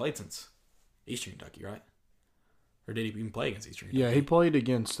hadn't played since Eastern Kentucky, right? Or did he even play against Eastern Kentucky? Yeah, he played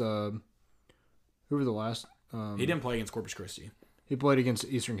against who were the last? He didn't play against Corpus Christi. He played against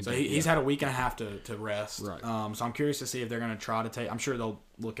Eastern Kentucky. So he's had a week and a half to rest. Right. So I'm curious to see if they're going to try to take... I'm sure they'll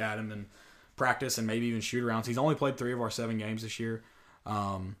look at him and practice and maybe even shoot arounds. He's only played 3 of our 7 games this year.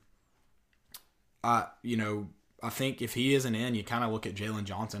 I think if he isn't in, you kind of look at Jalen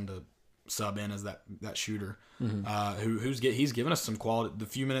Johnson to sub in as that shooter. Mm-hmm. He's given us some quality... The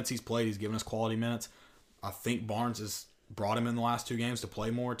few minutes he's played, he's given us quality minutes. I think Barnes has brought him in the last 2 games to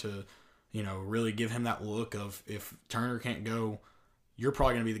play more to, really give him that look of if Turner can't go... You're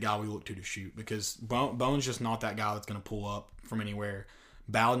probably going to be the guy we look to shoot because Bone's just not that guy that's going to pull up from anywhere.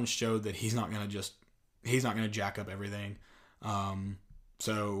 Bowden showed that he's not going to jack up everything.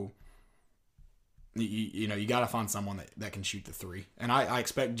 So you got to find someone that can shoot the 3. And I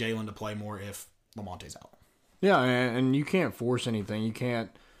expect Jalen to play more if Lamonte's out. Yeah, and you can't force anything. You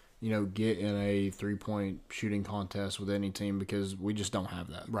can't, get in a 3-point shooting contest with any team because we just don't have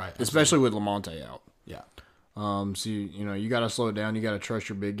that. Right. Especially with Lamonte out. Yeah. So you got to slow it down. You got to trust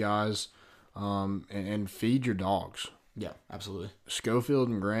your big guys, and feed your dogs. Yeah, absolutely. Schofield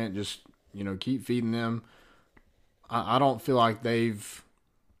and Grant, just keep feeding them. I don't feel like they've.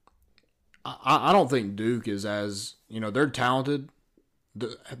 I don't think Duke is as they're talented.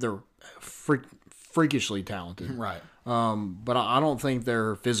 They're freakishly talented, right? But I don't think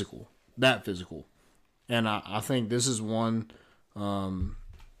they're that physical, and I think this is one.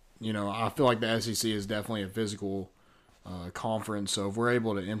 I feel like the SEC is definitely a physical conference. So if we're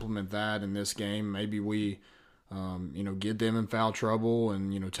able to implement that in this game, maybe we, get them in foul trouble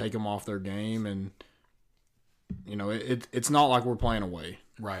and, take them off their game. And, it's not like we're playing away.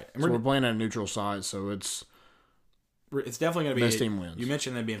 Right. And So we're playing at a neutral site, so it's definitely going to be best team wins. You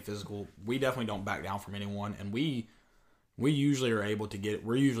mentioned them being physical. We definitely don't back down from anyone, and we usually are able to get.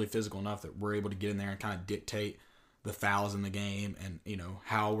 We're usually physical enough that we're able to get in there and kind of dictate the fouls in the game, and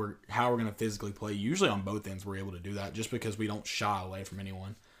how we're going to physically play. Usually on both ends, we're able to do that just because we don't shy away from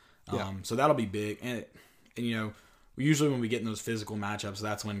anyone. Yeah. So that'll be big, and usually when we get in those physical matchups,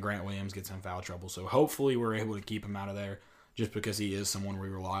 that's when Grant Williams gets in foul trouble. So hopefully we're able to keep him out of there, just because he is someone we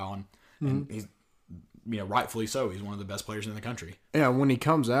rely on, and he's. Rightfully so. He's one of the best players in the country. Yeah, when he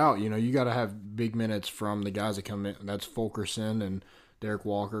comes out, you got to have big minutes from the guys that come in. That's Fulkerson and Derek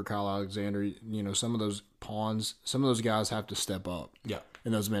Walker, Kyle Alexander. Some of those pawns, some of those guys have to step up. Yeah.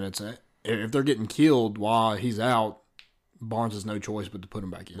 In those minutes, if they're getting killed while he's out, Barnes has no choice but to put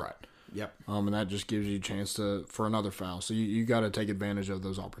him back in. Right. Yep. And that just gives you a chance for another foul. So you got to take advantage of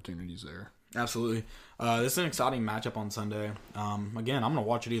those opportunities there. Absolutely. This is an exciting matchup on Sunday. Again, I'm going to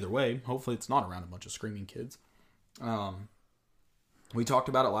watch it either way. Hopefully it's not around a bunch of screaming kids. We talked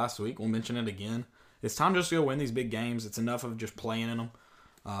about it last week. We'll mention it again. It's time just to go win these big games. It's enough of just playing in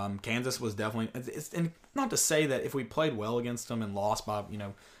them. Kansas was definitely... and not to say that if we played well against them and lost by,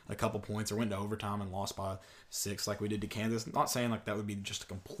 a couple points or went to overtime and lost by 6 like we did to Kansas, not saying like that would be just a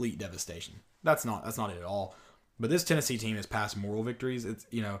complete devastation. That's not it at all. But this Tennessee team has passed moral victories. It's,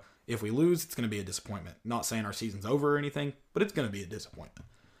 if we lose, it's going to be a disappointment. Not saying our season's over or anything, but it's going to be a disappointment.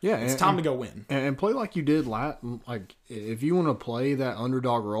 Yeah, it's time to go win and play like you did like if you want to play that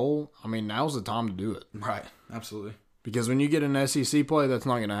underdog role. I mean, now's the time to do it. Right, absolutely. Because when you get an SEC play, that's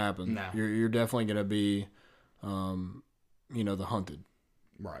not going to happen. No. You're definitely going to be, the hunted.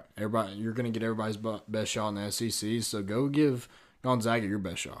 Right. You're going to get everybody's best shot in the SEC. So go give Gonzaga your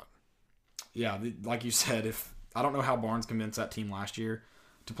best shot. Yeah, like you said, I don't know how Barnes convinced that team last year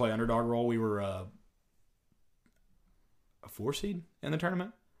to play underdog role. We were a 4 seed in the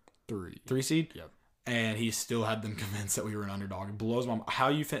tournament. 3 seed. Yep. And he still had them convinced that we were an underdog. It blows my mind. How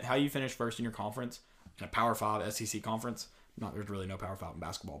you finish first in your conference in a Power 5 SEC conference. There's really no Power 5 in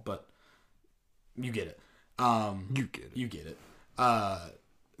basketball, but you get it. You get it.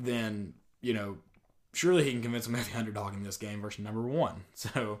 Then surely he can convince them to be underdog in this game versus number 1.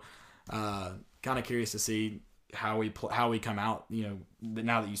 So kind of curious to see how we come out.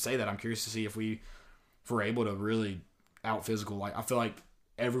 Now that you say that, I'm curious to see if we're able to really out physical. Like I feel like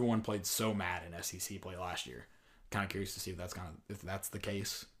everyone played so mad in SEC play last year. Kind of curious to see if that's the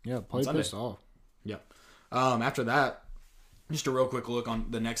case. Yeah, play pissed off. Yep. After that, just a real quick look on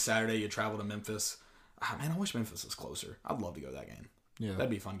the next Saturday. You travel to Memphis. Man, I wish Memphis was closer. I'd love to go to that game. Yeah, that'd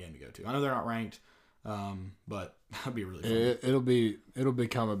be a fun game to go to. I know they're not ranked, but that'd be really fun. It'll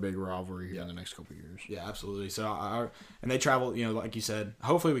become a big rivalry here in the next couple of years. Yeah, absolutely. So and they travel. Like you said,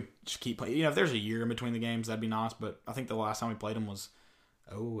 hopefully we just keep playing. If there's a year in between the games, that'd be nice. But I think the last time we played them was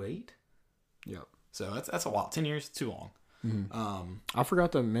 2008. Yep. So that's a while. 10 years, too long. Mm-hmm. I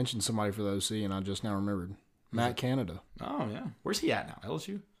forgot to mention somebody for the OC, and I just now remembered. Matt Canada. Oh yeah, where's he at now?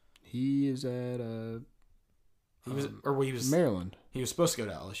 LSU. He is at he was Maryland. He was supposed to go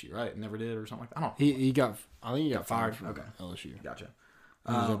to LSU, right? Never did, or something like that. I don't know. I think he got fired from okay. LSU. Gotcha.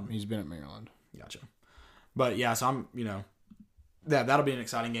 He's been at Maryland. Gotcha. But yeah, so I'm that'll be an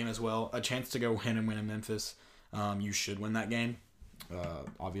exciting game as well. A chance to go win in Memphis. You should win that game.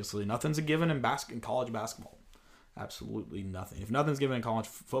 Obviously, nothing's a given in college basketball. Absolutely nothing. If nothing's given in college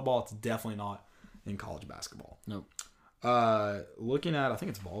football, it's definitely not in college basketball. Nope. Looking at, I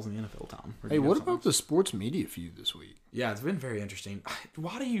think it's balls in the NFL time. Hey, what about the sports media feud this week? Yeah, it's been very interesting.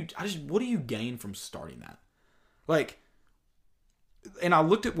 What do you gain from starting that? Like, and I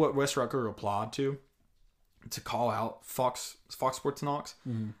looked at what Wes Rucker replied to call out Fox Sports Knox,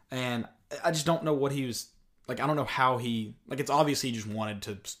 and I just don't know what he was like. I don't know how it's obvious he just wanted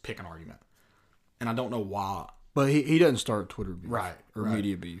to pick an argument, and I don't know why. But he doesn't start Twitter beef. Right.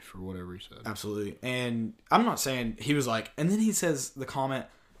 Media beef or whatever he said. Absolutely. And I'm not saying he was like, and then he says the comment,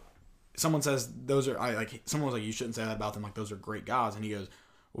 someone says someone was like, you shouldn't say that about them. Like, those are great guys. And he goes,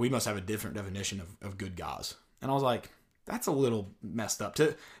 well, we must have a different definition of good guys. And I was like, that's a little messed up.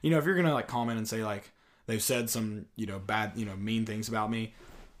 If you're going to like comment and say like, they've said some, bad, mean things about me,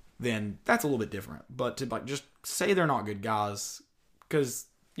 then that's a little bit different. But to like, just say they're not good guys, because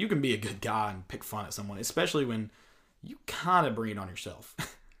you can be a good guy and pick fun at someone, especially when you kind of bring it on yourself.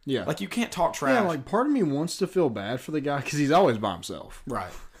 Yeah. Like, you can't talk trash. Yeah, like, part of me wants to feel bad for the guy because he's always by himself.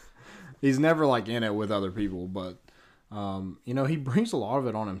 Right. He's never, like, in it with other people, but He brings a lot of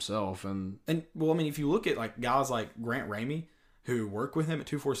it on himself. And well, I mean, if you look at like guys like Grant Ramey who work with him at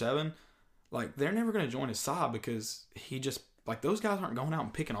 247, like they're never going to join his side because he just like those guys aren't going out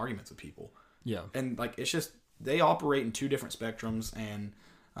and picking arguments with people. yeah, And like it's just they operate in two different spectrums. And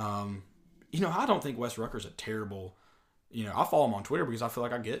I don't think Wes Rucker's a terrible. I follow him on Twitter because I feel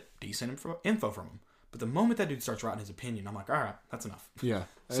like I get decent info from him. But the moment that dude starts writing his opinion, I'm like, all right, that's enough. yeah.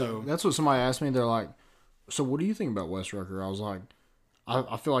 So that's what somebody asked me. They're like, "So what do you think about Wes Rucker?" I was like,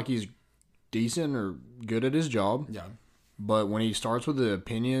 I feel like he's decent or good at his job. Yeah. But when he starts with the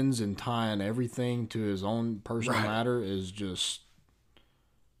opinions and tying everything to his own personal Right. matter is just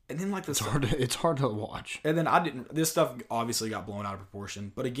And then like this, it's hard to watch. and then this stuff obviously got blown out of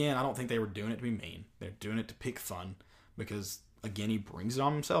proportion. But again, I don't think they were doing it to be mean. They're doing it to pick fun because again, he brings it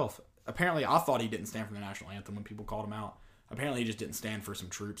on himself. Apparently, I thought he didn't stand for the national anthem when people called him out. Apparently, he just didn't stand for some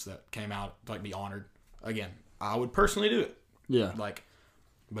troops that came out to like be honored. Again, I would personally do it. Yeah. Like,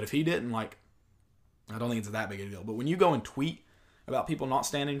 but if he didn't, like, I don't think it's that big a deal. But when you go and tweet about people not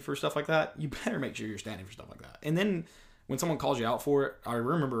standing for stuff like that, you better make sure you're standing for stuff like that. And then when someone calls you out for it, I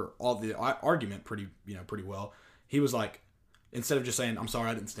remember all the argument pretty well. He was like, instead of just saying, "I'm sorry,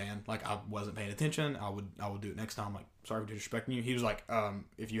 I didn't stand," like I wasn't paying attention, I would do it next time. Like, sorry for disrespecting you. He was like,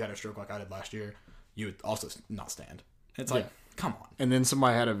 if you had a stroke like I did last year, you would also not stand. And it's like, come on. And then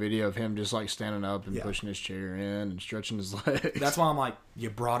somebody had a video of him just like standing up and Yeah. pushing his chair in and stretching his legs. That's why I'm like, you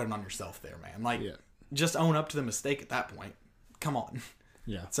brought it on yourself there, man. Like, Yeah. just own up to the mistake at that point. Come on.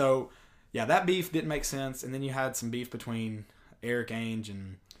 Yeah. So, yeah, that beef didn't make sense. And then you had some beef between Eric Ainge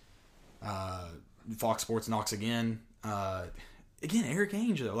and Fox Sports Knox again. Again, Eric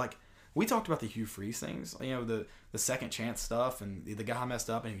Ainge, though, like, we talked about the Hugh Freeze things, the second chance stuff, and the guy messed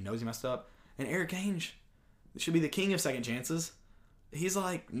up and he knows he messed up. And Eric Ainge should be the king of second chances. He's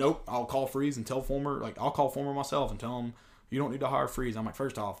like, nope, I'll call Freeze and tell Fulmer, like, I'll call Fulmer myself and tell him, you don't need to hire Freeze. I'm like,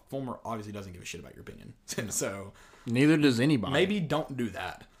 first off, Fulmer obviously doesn't give a shit about your opinion. So Neither does anybody. maybe don't do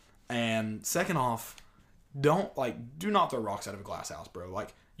that. And second off, do not throw rocks out of a glass house, bro.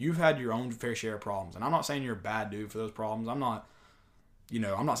 Like, you've had your own fair share of problems. And I'm not saying you're a bad dude for those problems. I'm not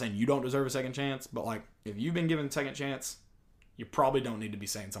saying you don't deserve a second chance. But, like, if you've been given a second chance, you probably don't need to be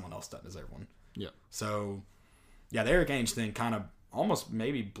saying someone else doesn't deserve one. Yeah. So, yeah, the Eric Ainge thing kind of almost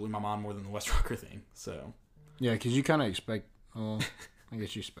maybe blew my mind more than the Wes Rucker thing. So, Yeah, because you kind of expect. Well, I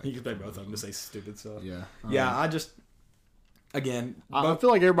guess you expect. you can play both of them to say stupid stuff. Yeah. Yeah, I just, again, I feel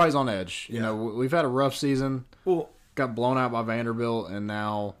like everybody's on edge. You Yeah. know, we've had a rough season. well, Got blown out by Vanderbilt, and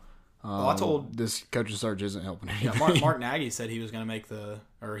now I told this coaching search isn't helping yeah, anything. Mark Nagy said he was going to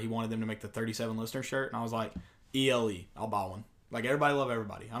he wanted them to make the 37 listener shirt, and I was like, ELE, I'll buy one. Like, everybody love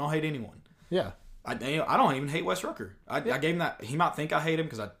everybody. I don't hate anyone. Yeah. I don't even hate Wes Rucker. I gave him that. He might think I hate him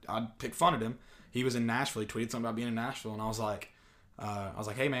because I picked fun at him. He was in Nashville. He tweeted something about being in Nashville, and I was like,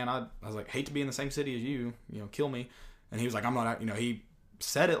 hey man, I was like, hate to be in the same city as you. Kill me. And he was like, I'm not. He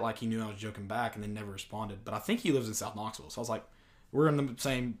said it like he knew I was joking back, and then never responded. But I think he lives in South Knoxville, so I was like, we're in the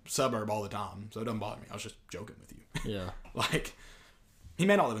same suburb all the time, so it doesn't bother me. I was just joking with you. Yeah. Like, he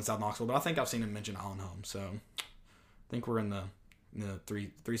may not live in South Knoxville, but I think I've seen him mention Island Home. So I think we're in the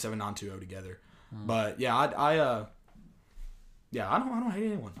 37920 together. But yeah, I don't hate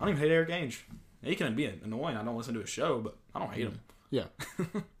anyone. I don't even hate Eric Ainge. He can be annoying. I don't listen to his show, but I don't hate him. Yeah.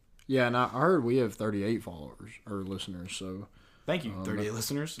 Yeah, and I heard we have 38 followers or listeners, so Thank you, 38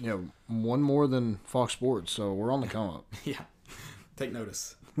 listeners. yeah, one more than Fox Sports, so we're on the come up. Yeah, take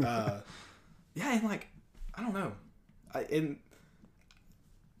notice. Yeah, and like, I don't know. I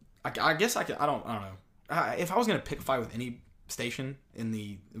guess I could. I don't know. If I was gonna pick a fight with any station in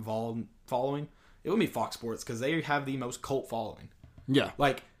the involved following, it would be Fox Sports because they have the most cult following. Yeah.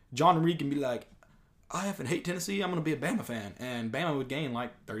 Like, John Reed can be like, I haven't hate Tennessee, I'm going to be a Bama fan. And Bama would gain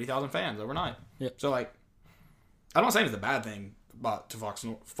like 30,000 fans overnight. Yeah. So, like, I'm not saying it's a bad thing to Fox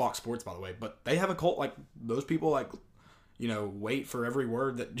Sports, by the way, but they have a cult. Like, those people, like, wait for every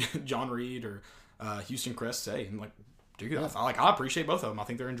word that John Reed or Houston Crest say. And, like, dude, I appreciate both of them. I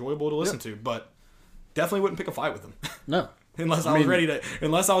think they're enjoyable to listen to, but definitely wouldn't pick a fight with them. No. unless I was ready to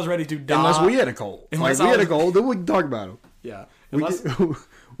die. Unless we had a cult. Unless Like, we I had a was- cult, then we can talk about them. Yeah. We Unless,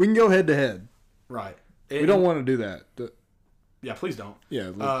 we can go head to head. right. We don't want to do that. Yeah, please don't.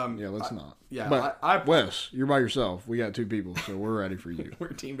 Yeah, let's not. yeah, but I- Wes, you're by yourself. We got two people, so we're ready for you. We're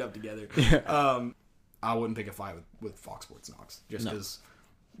teamed up together. I wouldn't pick a fight with Fox Sports Knox just because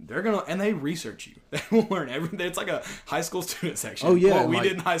they're gonna and they research you. They will learn everything. It's like a high school student section. Oh yeah, what we like,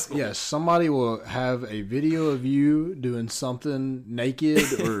 did in high school. Yes, somebody will have a video of you doing something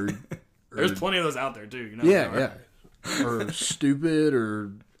naked or There's plenty of those out there too. yeah, or stupid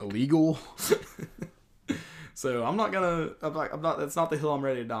or illegal. So I'm not gonna. I'm not. That's not the hill I'm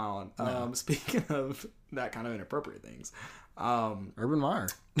ready to die on. No. Speaking of that kind of inappropriate things, Urban Meyer.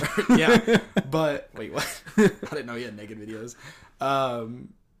 yeah. But wait, what? I didn't know he had naked videos.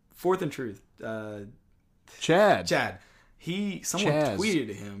 Fourth and Truth. Chad. Someone Chaz. tweeted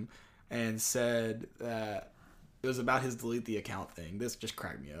to him and said that it was about his delete the account thing. This just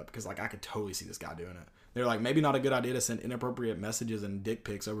cracked me up because like I could totally see this guy doing it. They're like, maybe not a good idea to send inappropriate messages and dick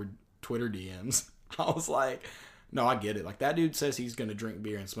pics over Twitter DMs. I was like, no, I get it. Like that dude says he's gonna drink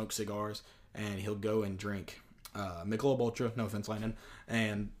beer and smoke cigars, and he'll go and drink Michelob Ultra. No offense, Landon.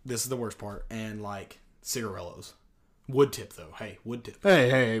 And this is the worst part. And like cigarillos. Wood tip though. Hey, wood tip.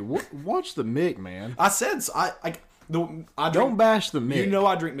 Hey, watch the Mick, man. I said so, I Don't bash the Mick. You know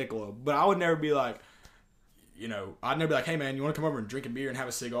I drink Michelob, but I would never be like, I'd never be like, hey man, you want to come over and drink a beer and have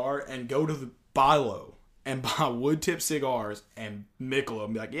a cigar and go to the buy low and buy wood tip cigars and Michelob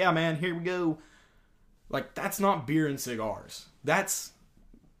and be like, yeah man, here we go. Like that's not beer and cigars. That's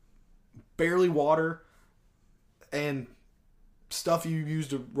barely water and stuff you use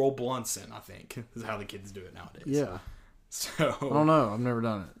to roll blunts in, I think, is how the kids do it nowadays. Yeah. So I don't know. I've never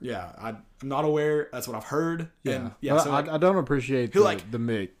done it. Yeah, I'm not aware. That's what I've heard. Yeah. And, yeah. But So like, I don't appreciate he'll, like, the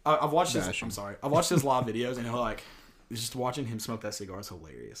Mick. I've watched his. bashing. I'm sorry. I've watched his live videos, and he'll like just watching him smoke that cigar is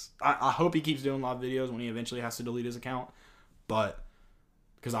hilarious. I hope he keeps doing live videos when he eventually has to delete his account, but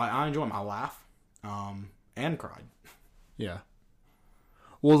because I enjoy him, I laugh, and cried. Yeah.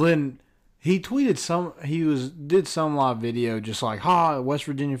 Well, then he tweeted did some live video just like, "Hi, West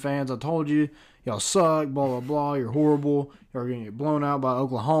Virginia fans, I told you, y'all suck, blah blah blah, you're horrible, you're gonna get blown out by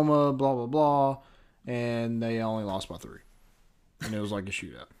Oklahoma, blah blah blah," and they only lost by 3, and it was like a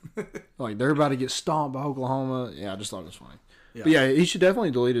shootout. Like they're about to get stomped by Oklahoma. Yeah, I just thought it was funny. Yeah. But yeah, he should definitely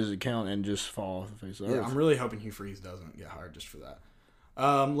delete his account and just fall off the face of the Yeah, earth. I'm really hoping Hugh Freeze doesn't get hired just for that.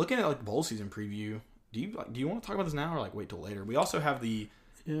 Looking at like bowl season preview, do you want to talk about this now or like wait till later? We also have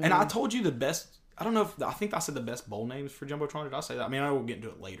and I told you the best. I don't know if I think I said the best bowl names for Jumbotron. Did I say that? I mean, I will get into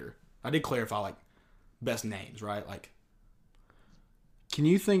it later. I did clarify like best names, right? Like, Can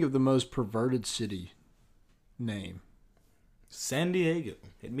you think of the most perverted city name? San Diego.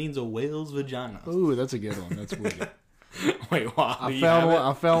 It means a whale's vagina. Ooh, that's a good one. That's weird. Wait, why?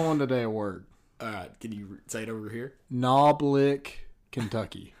 I found one today at work. All right, can you say it over here? Knoblick,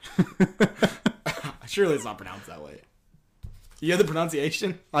 Kentucky. Surely it's not pronounced that way. You have the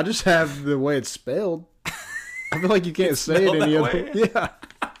pronunciation? I just have the way it's spelled. I feel like you can't say it spelled any that other way? Yeah.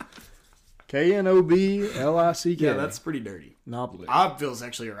 Knoblick. Yeah, that's pretty dirty. Knoblick. I feel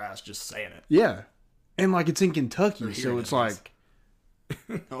sexually harassed just saying it. Yeah. And like it's in Kentucky, Or so hearing it's it, like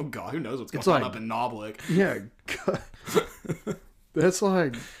Oh god, who knows what's going It's on like- up in Knoblick? yeah. That's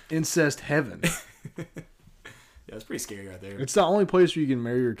like incest heaven. Yeah, it's pretty scary right there. It's the only place where you can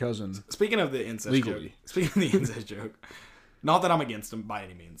marry your cousin. Speaking of the incest Legally. joke. Speaking of the incest joke. Not that I'm against them by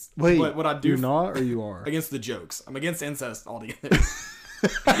any means. Wait, but what I do you're not or you are? against the jokes. I'm against incest altogether.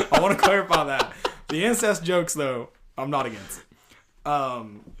 I want to clarify that. The incest jokes, though, I'm not against.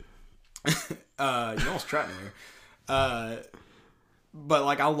 You almost trapped me there. But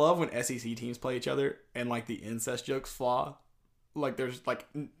like, I love when SEC teams play each other and like the incest jokes fly. Like, there's like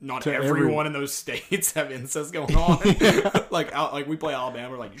not To everyone in those states have incest going on. like we play Alabama,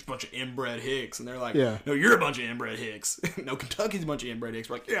 we're like, you're a bunch of inbred hicks, and they're like, Yeah. no, you're a bunch of inbred hicks. No, Kentucky's a bunch of inbred hicks.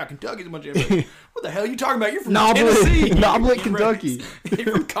 We're like, yeah, Kentucky's a bunch of inbred. What the hell are you talking about? You're from Tennessee. Knoblick, Inbred Kentucky. hicks.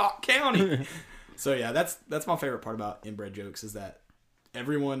 You're from Cobb County. So yeah, that's my favorite part about inbred jokes is that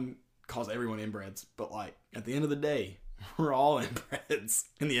everyone calls everyone inbreds, but like at the end of the day, we're all inbreds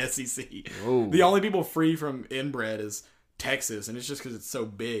in the SEC. Whoa. The only people free from inbred is Texas, and it's just because it's so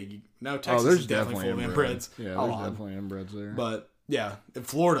big. No, Texas there's is definitely full of inbreds. Yeah, A there's lot. definitely inbreds there. But yeah, in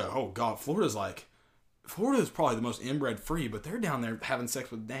Florida, oh god, Florida's probably the most inbred free, but they're down there having sex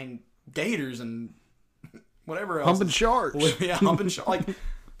with dang gators and whatever else. Humping sharks. Yeah, humping sharks. Like, it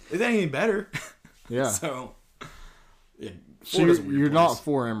ain't any better. Yeah. So, yeah, So Florida's a weird you're place. not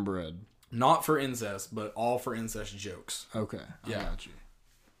for inbred. Not for incest, but all for incest jokes. Okay. Yeah. I got you.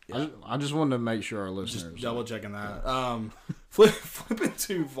 Yeah. I just wanted to make sure our listeners. Just double checking that. Flipping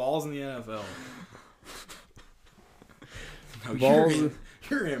to Vols in the NFL. No, Vols-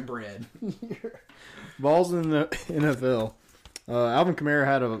 you're inbred. Balls in the NFL. Alvin Kamara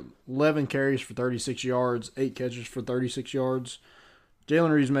had 11 carries for 36 yards, 8 catches for 36 yards.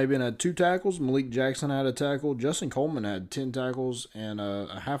 Jalen Reeves-Maybin had 2 tackles. Malik Jackson had a tackle. Justin Coleman had 10 tackles and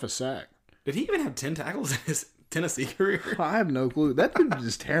a half a sack. Did he even have 10 tackles in his Tennessee career? I have no clue. That dude is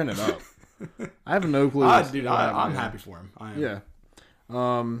just tearing it up. I have no clue. Dude, what happened I'm there. happy for him. I am.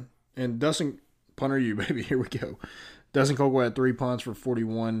 Yeah. And Dustin, punter you, baby. Here we go. Dustin Colquitt had 3 punts for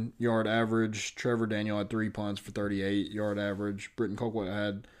 41-yard average. Trevor Daniel had 3 punts for 38-yard average. Britton Colquitt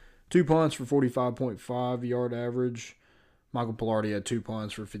had 2 punts for 45.5-yard average. Michael Pilardi had 2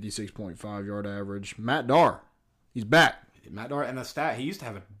 punts for 56.5-yard average. Matt Darr, he's back. Matt Darr, and the stat, he used to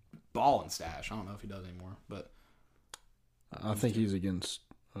have a ball and stash. I don't know if he does anymore, but I think he's against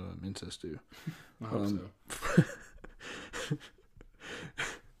incest too. I hope so.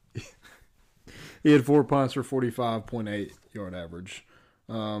 He had 4 punts for 45.8-yard average.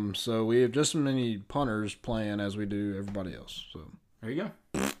 So we have just as many punters playing as we do everybody else. So There you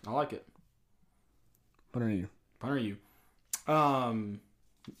go. I like it. punter you. Punter you. NFL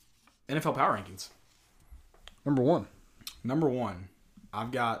power rankings. Number 1. Number 1, I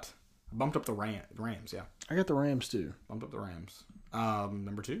bumped up the Rams. Yeah, I got the Rams too. bumped up the Rams.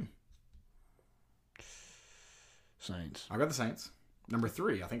 Number 2, Saints. I got the Saints. Number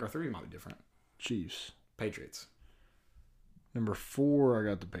 3, I think our 3 might be different. Chiefs. Patriots. Number 4, I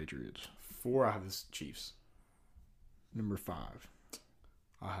got the Patriots. 4, I have the Chiefs. Number 5,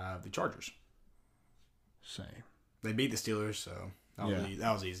 I have the Chargers. same. They beat the Steelers, so that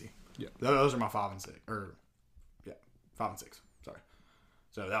was easy. Yeah. Those are my 5 and 6. 5 and 6. Sorry.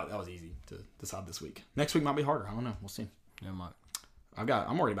 So that was easy to decide this week. Next week might be harder. I don't know. We'll see. Yeah, Mike.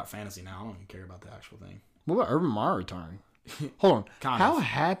 I'm worried about fantasy now. I don't even care about the actual thing. What about Urban Meyer retiring? Hold on. Kind How of.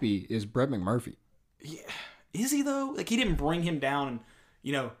 happy is Brett McMurphy? Yeah. Is he though? Like, he didn't bring him down, and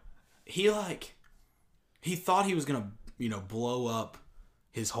he thought he was gonna blow up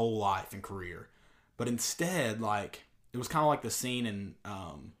his whole life and career, but instead, like, it was kind of like the scene in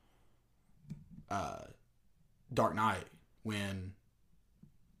Dark Knight when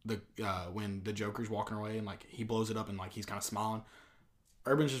the Joker's walking away and like he blows it up and like he's kind of smiling.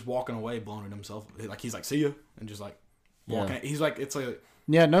 Urban's just walking away, blowing it himself. Like, he's like, "See ya," and just like walking. Yeah. He's like, it's like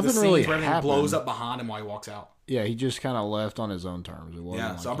Yeah, the nothing scenes really where everything happened. blows up behind him while he walks out. Yeah, he just kind of left on his own terms. It wasn't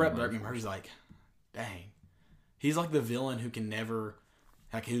Yeah, like so I bet anybody- Brett McMurphy's like, dang. He's like the villain who can never,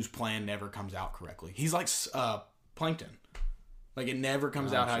 like, whose plan never comes out correctly. He's like Plankton. Like, it never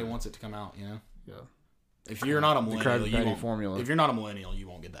comes out how he wants it to come out, you know? Yeah. If you're not a The millennial, Krabby you Patty won't, formula. if you're not a millennial, you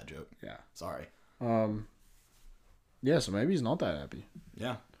won't get that joke. Yeah. Sorry. Yeah, so maybe he's not that happy.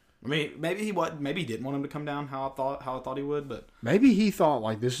 Yeah. I mean, maybe he didn't want him to come down how I thought he would, but Maybe he thought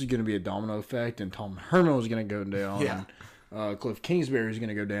like this is going to be a domino effect, and Tom Herman was going to go down, Yeah. and Cliff Kingsbury is going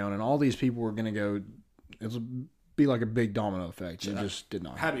to go down, and all these people were going to go. It'll be like a big domino effect. It just did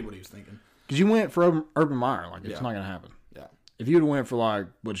not. had to be what he was thinking. Because you went for Urban Meyer, like it's Yeah. not going to happen. Yeah. If you'd have went for like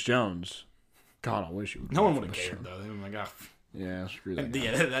Butch Jones, God, I wish you would. No one would have cared, though. They would have been like, Yeah, screw that. and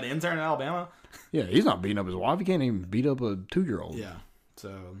guy. that intern in Alabama? Yeah, he's not beating up his wife. He can't even beat up a 2-year-old. Yeah.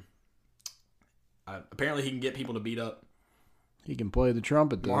 So, apparently he can get people to beat up. He can play the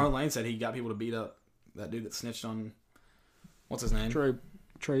trumpet though. Marlon Lane said he got people to beat up that dude that snitched on, what's his name?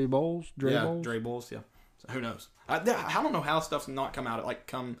 Trey Bowles, Dre Bowles. Dre Bulls. Yeah. So who knows? I don't know how stuff's not come out.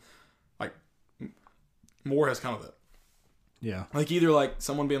 More has come of it. Yeah, Like, either like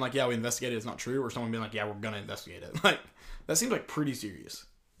someone being like, "Yeah, we investigated, it's not true," or someone being like, "Yeah, we're gonna investigate it." Like, that seems like pretty serious.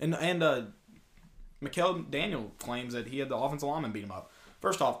 And Mikael Daniel claims that he had the offensive lineman beat him up.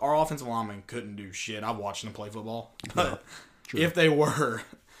 First off, our offensive linemen couldn't do shit. I've watched them play football. But if they were,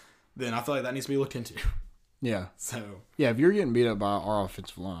 then I feel like that needs to be looked into. yeah, So, yeah. If you're getting beat up by our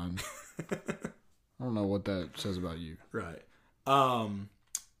offensive line, I don't know what that says about you. right.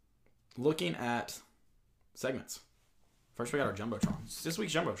 Looking at segments. First, we got our Jumbotron. This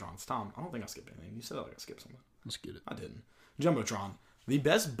week's Jumbotron. Tom, I don't think I skipped anything. You said I skipped something. Let's get it. I didn't. Jumbotron. The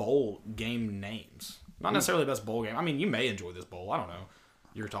best bowl game names. Not necessarily the best bowl game. I mean, you may enjoy this bowl. I don't know.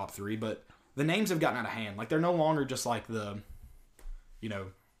 Your top 3. But the names have gotten out of hand. Like, they're no longer just like the, no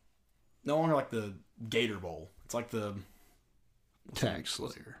longer like the Gator Bowl. It's like the... Tax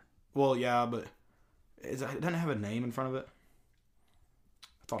Slayer. Well, yeah, but it doesn't have a name in front of it.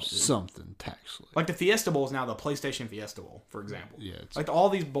 I thought it did. Something Tax Slayer. Like, the Fiesta Bowl is now the PlayStation Fiesta Bowl, for example. Yeah, it's Like, all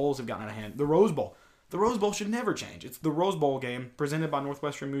these bowls have gotten out of hand. The Rose Bowl. The Rose Bowl should never change. It's the Rose Bowl game presented by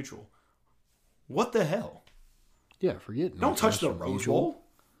Northwestern Mutual. What the hell? yeah. Forget. Don't touch the Northwestern Rose Mutual. Bowl.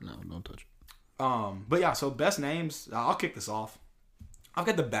 No, don't touch it. But yeah, so best names. I'll kick this off. I've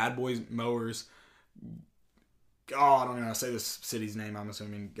got the Bad Boys Mowers. God, I don't know how to say this city's name. I'm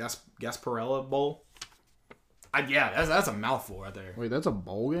assuming Gasparilla Bowl. That's a mouthful right there. Wait, that's a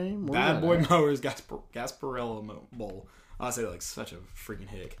bowl game. Where's Bad that Boy at? Mowers Gasparilla Bowl. I say that like such a freaking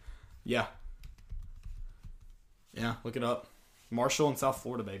hick. Yeah. Yeah, look it up. Marshall in South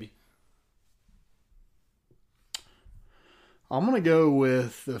Florida, baby. I'm gonna go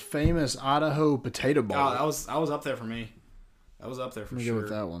with the famous Idaho Potato Bowl. Oh, that was up there for me. That was up there for I'm gonna sure. go with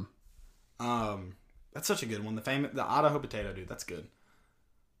that one. That's such a good one. The Idaho potato, dude. That's good.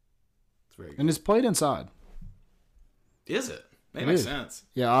 It's very good. And it's played inside. Is it? That It makes is. sense.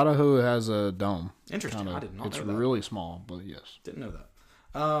 Yeah, Idaho has a dome. Interesting. Kinda, I did not it's know that. really small, but yes. Didn't know that.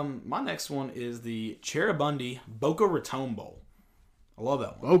 My next one is the Cheribundi Boca Raton Bowl. I love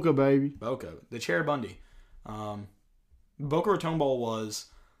that one. Boca, baby. Boca. The Cheribundi. Boca Raton Bowl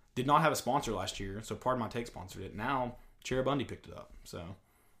did not have a sponsor last year, so Pardon My Take sponsored it. Now Cheribundi picked it up. So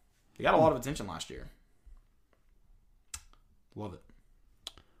they got a lot of attention last year. Love it.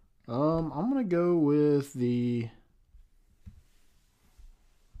 I'm gonna go with the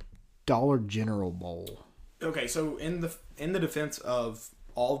Dollar General Bowl. Okay, so in the defense of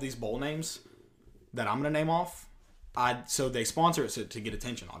all of these bowl names that I'm going to name off, so they sponsor it to get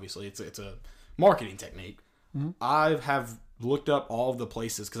attention. Obviously, it's a marketing technique. Mm-hmm. I have looked up all of the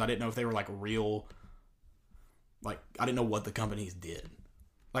places because I didn't know if they were like real. Like I didn't know what the companies did.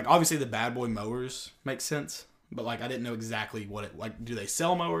 Like obviously the Bad Boy Mowers makes sense, but like I didn't know exactly what it like. Do they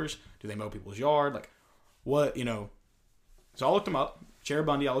sell mowers? Do they mow people's yard? Like what So I looked them up.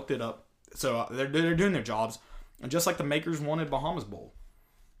 Cheribundi, I looked it up. So they're doing their jobs. And just like the Makers Wanted Bahamas Bowl,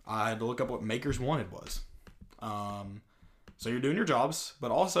 I had to look up what Makers Wanted was. So you're doing your jobs,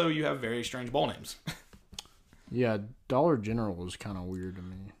 but also you have very strange bowl names. Yeah, Dollar General was kind of weird to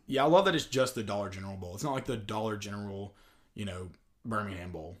me. Yeah, I love that it's just the Dollar General Bowl. It's not like the Dollar General,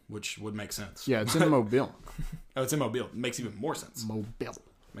 Birmingham Bowl, which would make sense. Yeah, it's in Mobile. Oh, it's in Mobile. It makes even more sense. Mobile.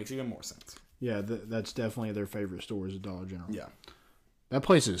 Makes even more sense. Yeah, that's definitely their favorite store is Dollar General. Yeah. That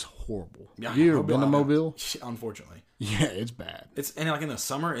place is horrible. Yeah. Have you ever been to Mobile? Unfortunately. Yeah, it's bad. And like in the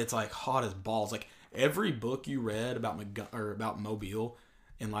summer, it's like hot as balls. Like every book you read about about Mobile,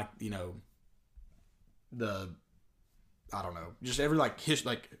 and like I don't know, just every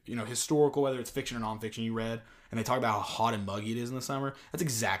historical, whether it's fiction or nonfiction you read, and they talk about how hot and muggy it is in the summer. That's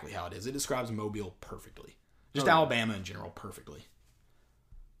exactly how it is. It describes Mobile perfectly. Just Alabama in general perfectly.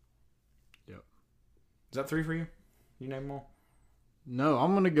 Yep. Is that 3 for you? You name them all? No,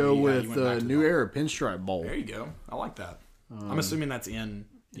 I'm going to go you with went back to the New ball. Era Pinstripe Bowl. There you go. I like that. I'm assuming that's in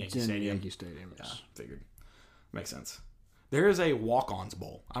Yankee It's in Stadium. Yankee Stadium. Yeah, Yes. figured. Makes sense. There is a Walk-Ons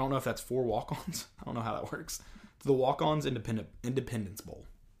Bowl. I don't know if that's 4 Walk-Ons. I don't know how that works. It's the Walk-Ons Independence Bowl.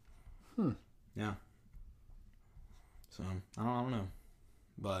 Yeah. So I don't know,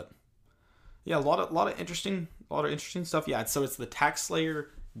 but yeah, a lot of interesting stuff. Yeah, so it's the Tax Slayer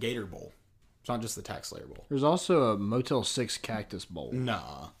Gator Bowl. It's not just the Tax Slayer Bowl. There's also a Motel 6 Cactus Bowl.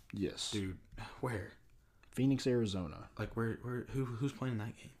 Nah, Yes. dude, where? Phoenix, Arizona. Like who's playing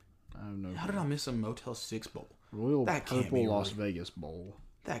that game? I don't know. How did I miss a Motel 6 Bowl? Royal That can't Purple be Las real. Vegas Bowl.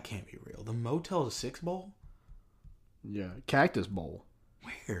 That can't be real. The Motel 6 Bowl? Yeah. Cactus Bowl.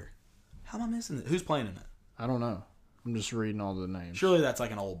 Where? How am I missing it? Who's playing in it? I don't know. I'm just reading all the names. Surely that's like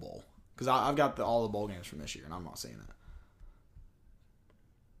an old bowl. Because I've got all the bowl games from this year, and I'm not seeing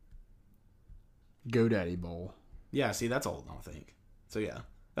it. GoDaddy Bowl. Yeah, see, that's old, I think. So, yeah.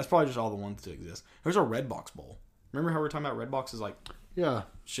 That's probably just all the ones to exist. There's a Redbox Bowl. Remember how we were talking about Redbox is like Yeah.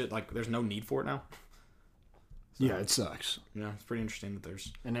 shit, like there's no need for it now? Yeah, it sucks. Yeah, it's pretty interesting that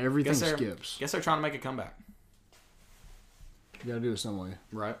there's... And everything Guess they're- skips. Guess they're trying to make a comeback. You gotta do it some way.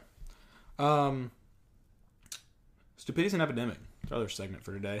 Right. Stupidity and Epidemic. It's our other segment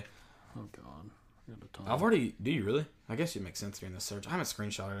for today. Oh, God. I got a ton. I've already... Do you really? I guess it makes sense during this search. I haven't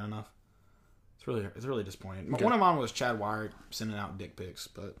screenshotted it enough. It's really disappointing. Okay. One of mine was Chad Wire sending out dick pics,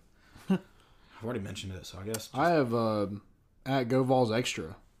 but I've already mentioned it, so I guess... I have at GoVols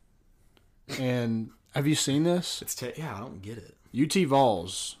Extra. And have you seen this? yeah, I don't get it. UT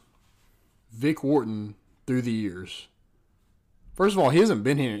Vols, Vic Wharton through the years. First of all, he hasn't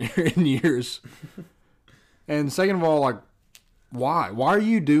been here in years. And second of all, like, why? Why are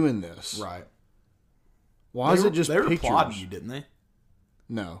you doing this? Right. Why is it just they replied to pictures? you, didn't they?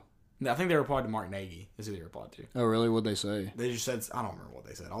 No. I think they replied to Mark Nagy. Is who they replied to. Oh, really? What'd they say? They just said, I don't remember what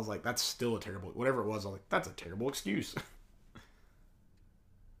they said. I was like, that's still a terrible, whatever it was. I was like, that's a terrible excuse.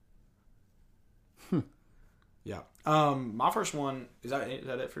 Yeah. My first one, is that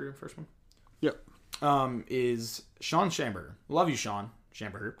it for your first one? Yep. Is Sean Schamberger. Love you, Sean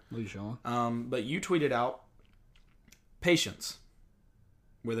Schamberger. Lee Shaw. But you tweeted out patience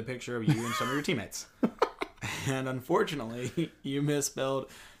with a picture of you and some of your teammates. And unfortunately, you misspelled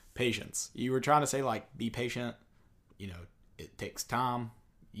patience. You were trying to say, like, be patient. It takes time.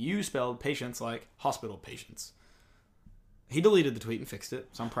 You spelled patience like hospital patients. He deleted the tweet and fixed it,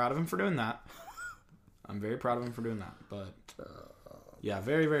 so I'm proud of him for doing that. I'm very proud of him for doing that. But, yeah,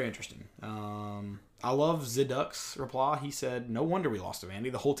 very, very interesting. I love Ziduk's reply. He said, no wonder we lost to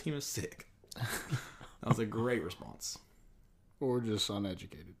Vandy. The whole team is sick. That was a great response. Or just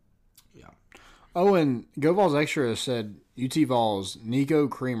uneducated. Yeah. Oh, and Go Vols Extra said UT Vols Nico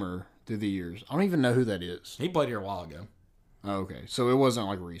Creamer through the years. I don't even know who that is. He played here a while ago. Oh, okay, so it wasn't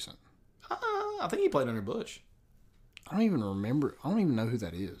like recent. I think he played under Butch. I don't even remember. I don't even know who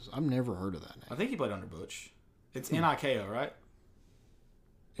that is. I've never heard of that name. I think he played under Butch. It's Niko, right?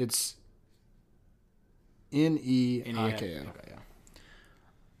 It's Neiko. Okay, yeah.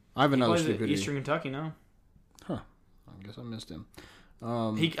 I have He another plays at stupidity. Eastern Kentucky now. I guess I missed him.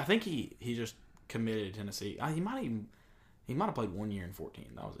 I think he just committed to Tennessee. He might have played 1 year in 14.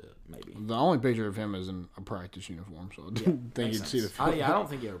 That was it, maybe. The only picture of him is in a practice uniform, so I didn't think Makes you'd see the sense. field. I don't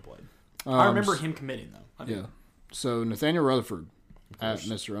think he ever played. I remember him committing though. I do. Yeah. So Nathaniel Rutherford at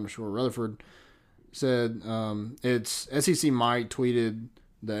Mr. _ said it's SEC Mike tweeted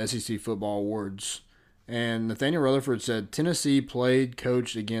the SEC football awards, and Nathaniel Rutherford said Tennessee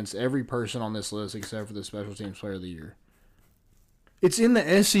coached against every person on this list except for the special teams player of the year. It's in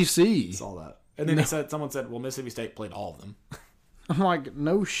the SEC. Saw that. And then someone said, well, Mississippi State played all of them. I'm like,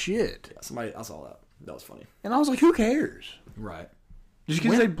 no shit. Yeah, I saw that. That was funny. And I was like, who cares? Right. Just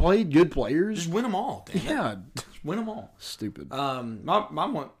because they played good players? Just win them all. Damn it. Yeah. Just win them all. Stupid. My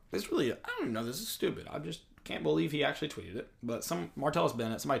one. It's really. I don't even know. This is stupid. I just can't believe he actually tweeted it. But Martellus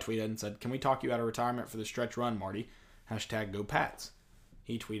Bennett, somebody tweeted and said, "Can we talk you out of retirement for the stretch run, Marty? #GoPats."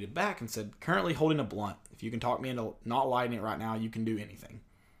 He tweeted back and said, "Currently holding a blunt. If you can talk me into not lighting it right now, you can do anything."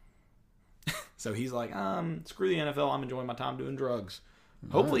 So he's like, screw the NFL. I'm enjoying my time doing drugs.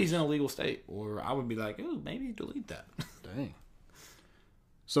 Nice. Hopefully he's in a legal state, or I would be like, oh, maybe delete that. Dang.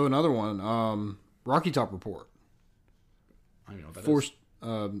 So another one, Rocky Top Report. I don't know what that Forced.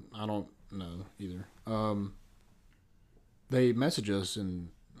 I don't know either. They messaged us and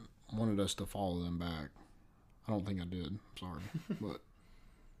wanted us to follow them back. I don't think I did. Sorry, but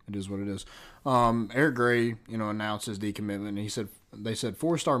it is what it is. Eric Gray, announced his decommitment. And they said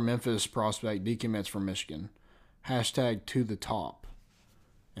 4-star Memphis prospect decommits from Michigan. #to the top.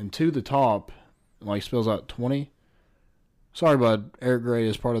 And to the top, like spells out 20. Sorry, bud. Eric Gray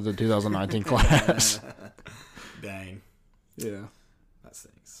is part of the 2019 class. Dang. Yeah. That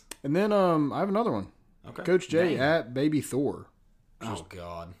stinks. And then I have another one. Okay. Coach J Dang. at Baby Thor. Oh,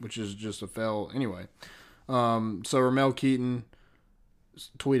 God. Which is just a fail. Anyway. So Ramel Keaton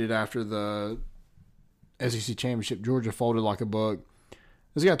tweeted after the SEC Championship, Georgia folded like a book.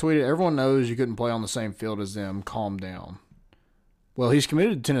 This guy tweeted, everyone knows you couldn't play on the same field as them. Calm down. Well, he's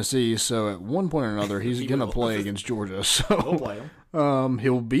committed to Tennessee, so at one point or another, he's going to play against Georgia. So He'll play him.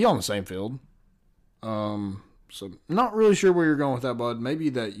 He'll be on the same field. So not really sure where you're going with that, bud. Maybe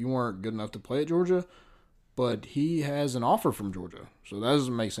that you weren't good enough to play at Georgia, but he has an offer from Georgia, so that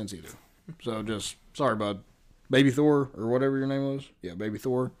doesn't make sense either. So just, sorry, bud. Baby Thor, or whatever your name was. Yeah, Baby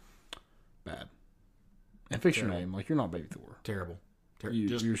Thor. Bad. And fix your name. Like, you're not Baby Thor. Terrible.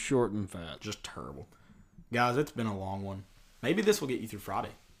 You're short and fat. Just terrible. Guys, it's been a long one. Maybe this will get you through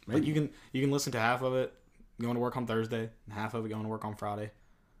Friday. Like you can listen to half of it going to work on Thursday, and half of it going to work on Friday,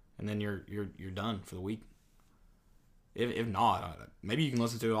 and then you're done for the week. If not, maybe you can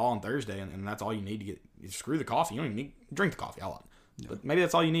listen to it all on Thursday, and that's all you need to get. Screw the coffee. You don't even need drink the coffee. I like, but maybe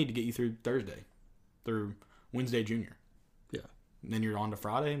that's all you need to get you through Thursday, through Wednesday Junior. Yeah. And then you're on to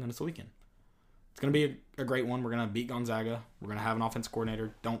Friday, and then it's the weekend. It's going to be a great one. We're going to beat Gonzaga. We're going to have an offensive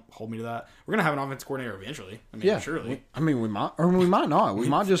coordinator. Don't hold me to that. We're going to have an offensive coordinator eventually. I mean, surely. We might, or we might not. We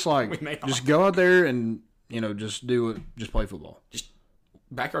might just just go out there and just do it. Just play football. Just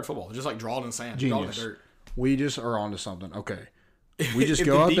backyard football. Just like draw it in the sand. Genius. Draw it in the dirt. We just are onto something. Okay. We just if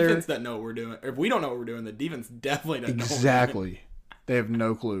go out the there. defense doesn't know what we're doing. If we don't know what we're doing, the defense definitely doesn't know what we're doing. Exactly. They have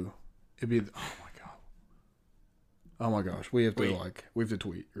no clue. It'd be, oh my gosh. We have to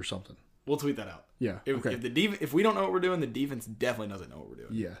tweet or something. We'll tweet that out. Yeah. If we don't know what we're doing, the defense definitely doesn't know what we're doing.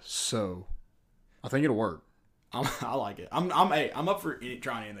 Yeah. So, I think it'll work. I like it. I'm up for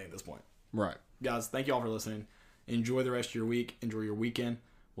trying anything at this point. Right. Guys, thank you all for listening. Enjoy the rest of your week. Enjoy your weekend.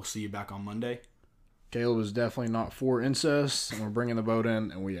 We'll see you back on Monday. Caleb is definitely not for incest, and we're bringing the boat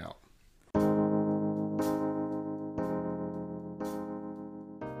in, and we out.